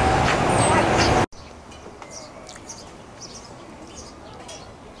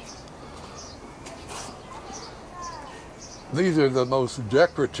 These are the most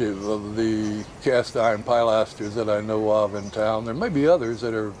decorative of the cast iron pilasters that I know of in town. There may be others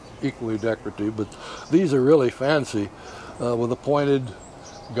that are equally decorative, but these are really fancy with a pointed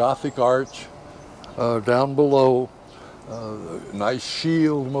Gothic arch down below. Nice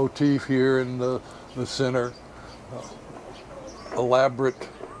shield motif here in the center. Elaborate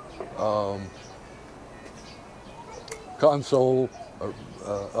console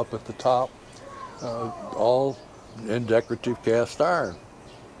up at the top. All in decorative cast iron.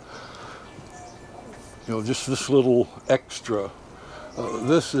 You know, just this little extra.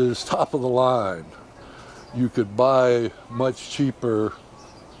 This is top of the line. You could buy much cheaper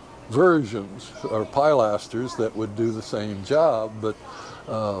versions or pilasters that would do the same job, but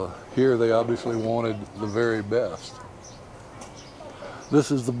here they obviously wanted the very best.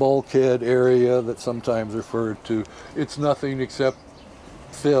 This is the bulkhead area that's sometimes referred to. It's nothing except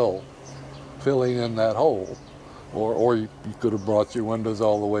filling in that hole. Or you could have brought your windows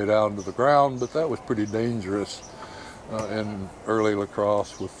all the way down to the ground, but that was pretty dangerous in early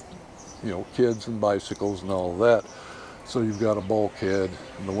lacrosse with, you know, kids and bicycles and all of that. So you've got a bulkhead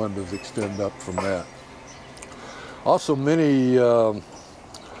and the windows extend up from that. Also, many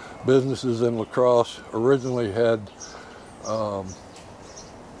businesses in lacrosse originally had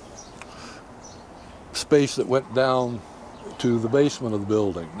space that went down to the basement of the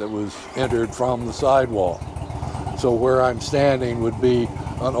building that was entered from the sidewalk. So where I'm standing would be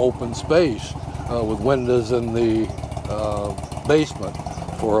an open space with windows in the basement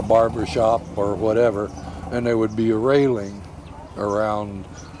for a barber shop or whatever, and there would be a railing around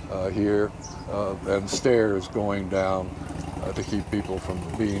here and stairs going down to keep people from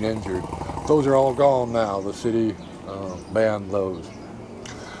being injured. Those are all gone now. The city banned those.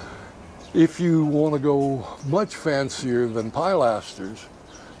 If you want to go much fancier than pilasters,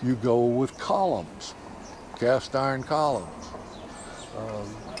 you go with columns. Cast iron columns.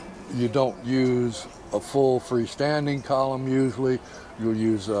 You don't use a full freestanding column usually. You'll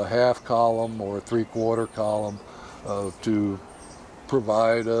use a half column or a 3/4 column to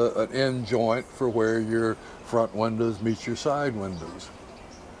provide an end joint for where your front windows meet your side windows.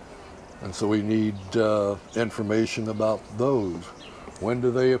 And so we need information about those. When do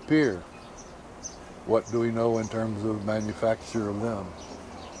they appear? What do we know in terms of manufacture of them?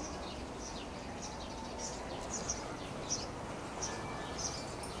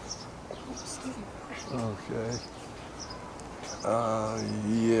 Okay.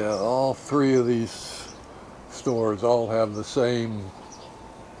 Yeah, all 3 of these stores all have the same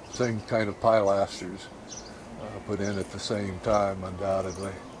kind of pilasters put in at the same time,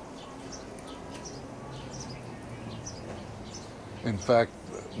 undoubtedly. In fact,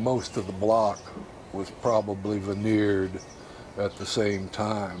 most of the block was probably veneered at the same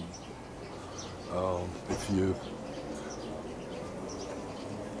time.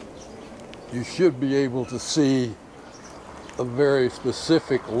 You should be able to see a very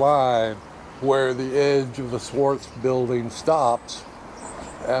specific line where the edge of the Swartz building stops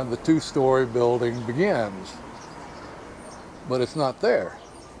and the two-story building begins. But it's not there.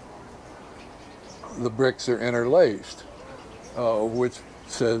 The bricks are interlaced, which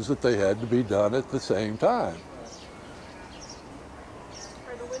says that they had to be done at the same time.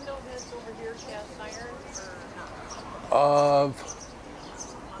 Are the window heads over here cast iron or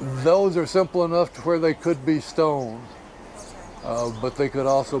not? Those are simple enough to where they could be stone, but they could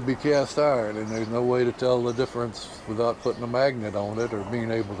also be cast iron, and there's no way to tell the difference without putting a magnet on it or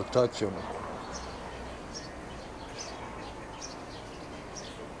being able to touch them.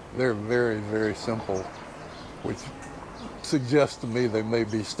 They're very, very simple, which suggests to me they may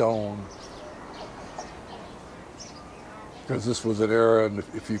be stone. Because this was an era, and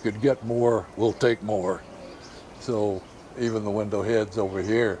if you could get more, we'll take more. So even the window heads over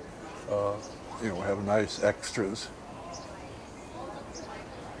here, have nice extras.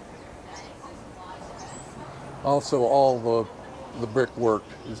 Also, all the brickwork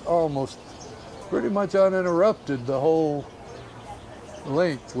is almost pretty much uninterrupted the whole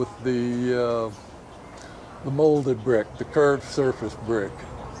length, with the molded brick, the curved surface brick,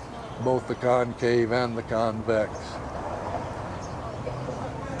 both the concave and the convex.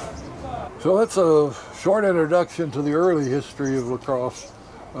 So that's a short introduction to the early history of La Crosse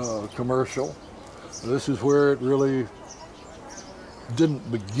commercial. This is where it really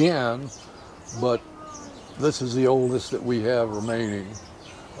didn't begin, but this is the oldest that we have remaining,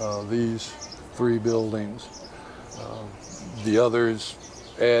 these three buildings. The others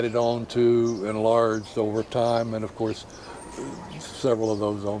added on to, enlarged over time, and of course several of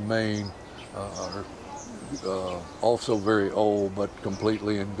those on Main are also very old but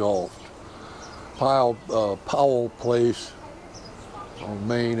completely engulfed. Powell Place on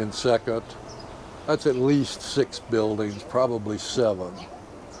Main and Second, that's at least 6 buildings, probably 7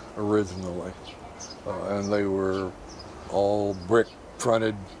 originally, and they were all brick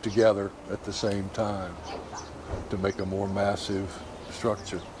fronted together at the same time to make a more massive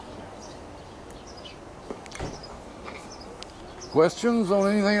structure. Questions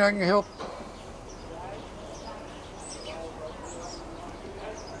on anything I can help?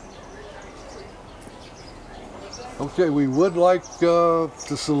 Okay, we would like to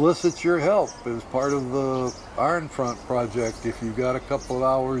solicit your help as part of the Iron Front project. If you've got a couple of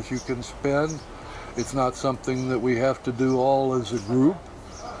hours you can spend, it's not something that we have to do all as a group,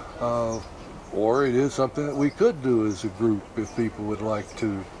 or it is something that we could do as a group if people would like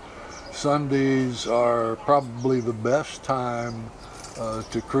to. Sundays are probably the best time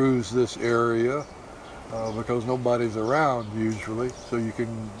to cruise this area because nobody's around usually, so you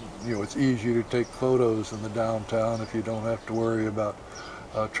can, it's easier to take photos in the downtown if you don't have to worry about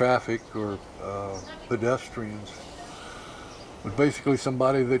traffic or pedestrians. But basically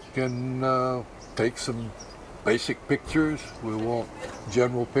somebody that can take some basic pictures. We want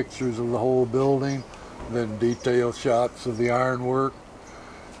general pictures of the whole building, then detailed shots of the ironwork.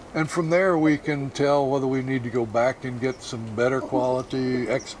 And from there we can tell whether we need to go back and get some better quality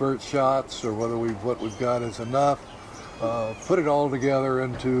expert shots or whether what we've got is enough. Put it all together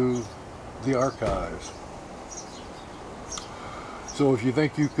into the archives. So if you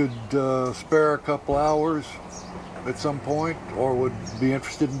think you could spare a couple hours at some point or would be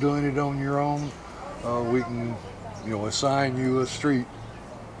interested in doing it on your own, we can assign you a street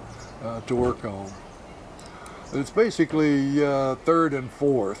to work on. It's basically 3rd and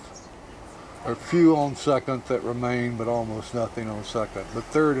 4th. There are a few on 2nd that remain, but almost nothing on 2nd. But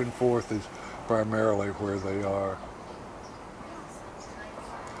 3rd and 4th is primarily where they are.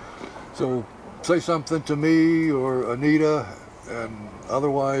 So say something to me or Anita, and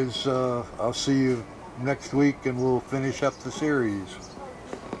otherwise I'll see you next week and we'll finish up the series.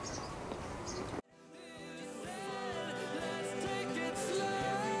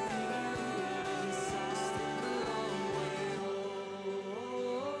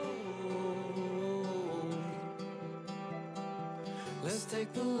 Let's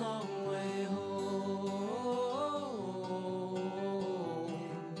take the long way home.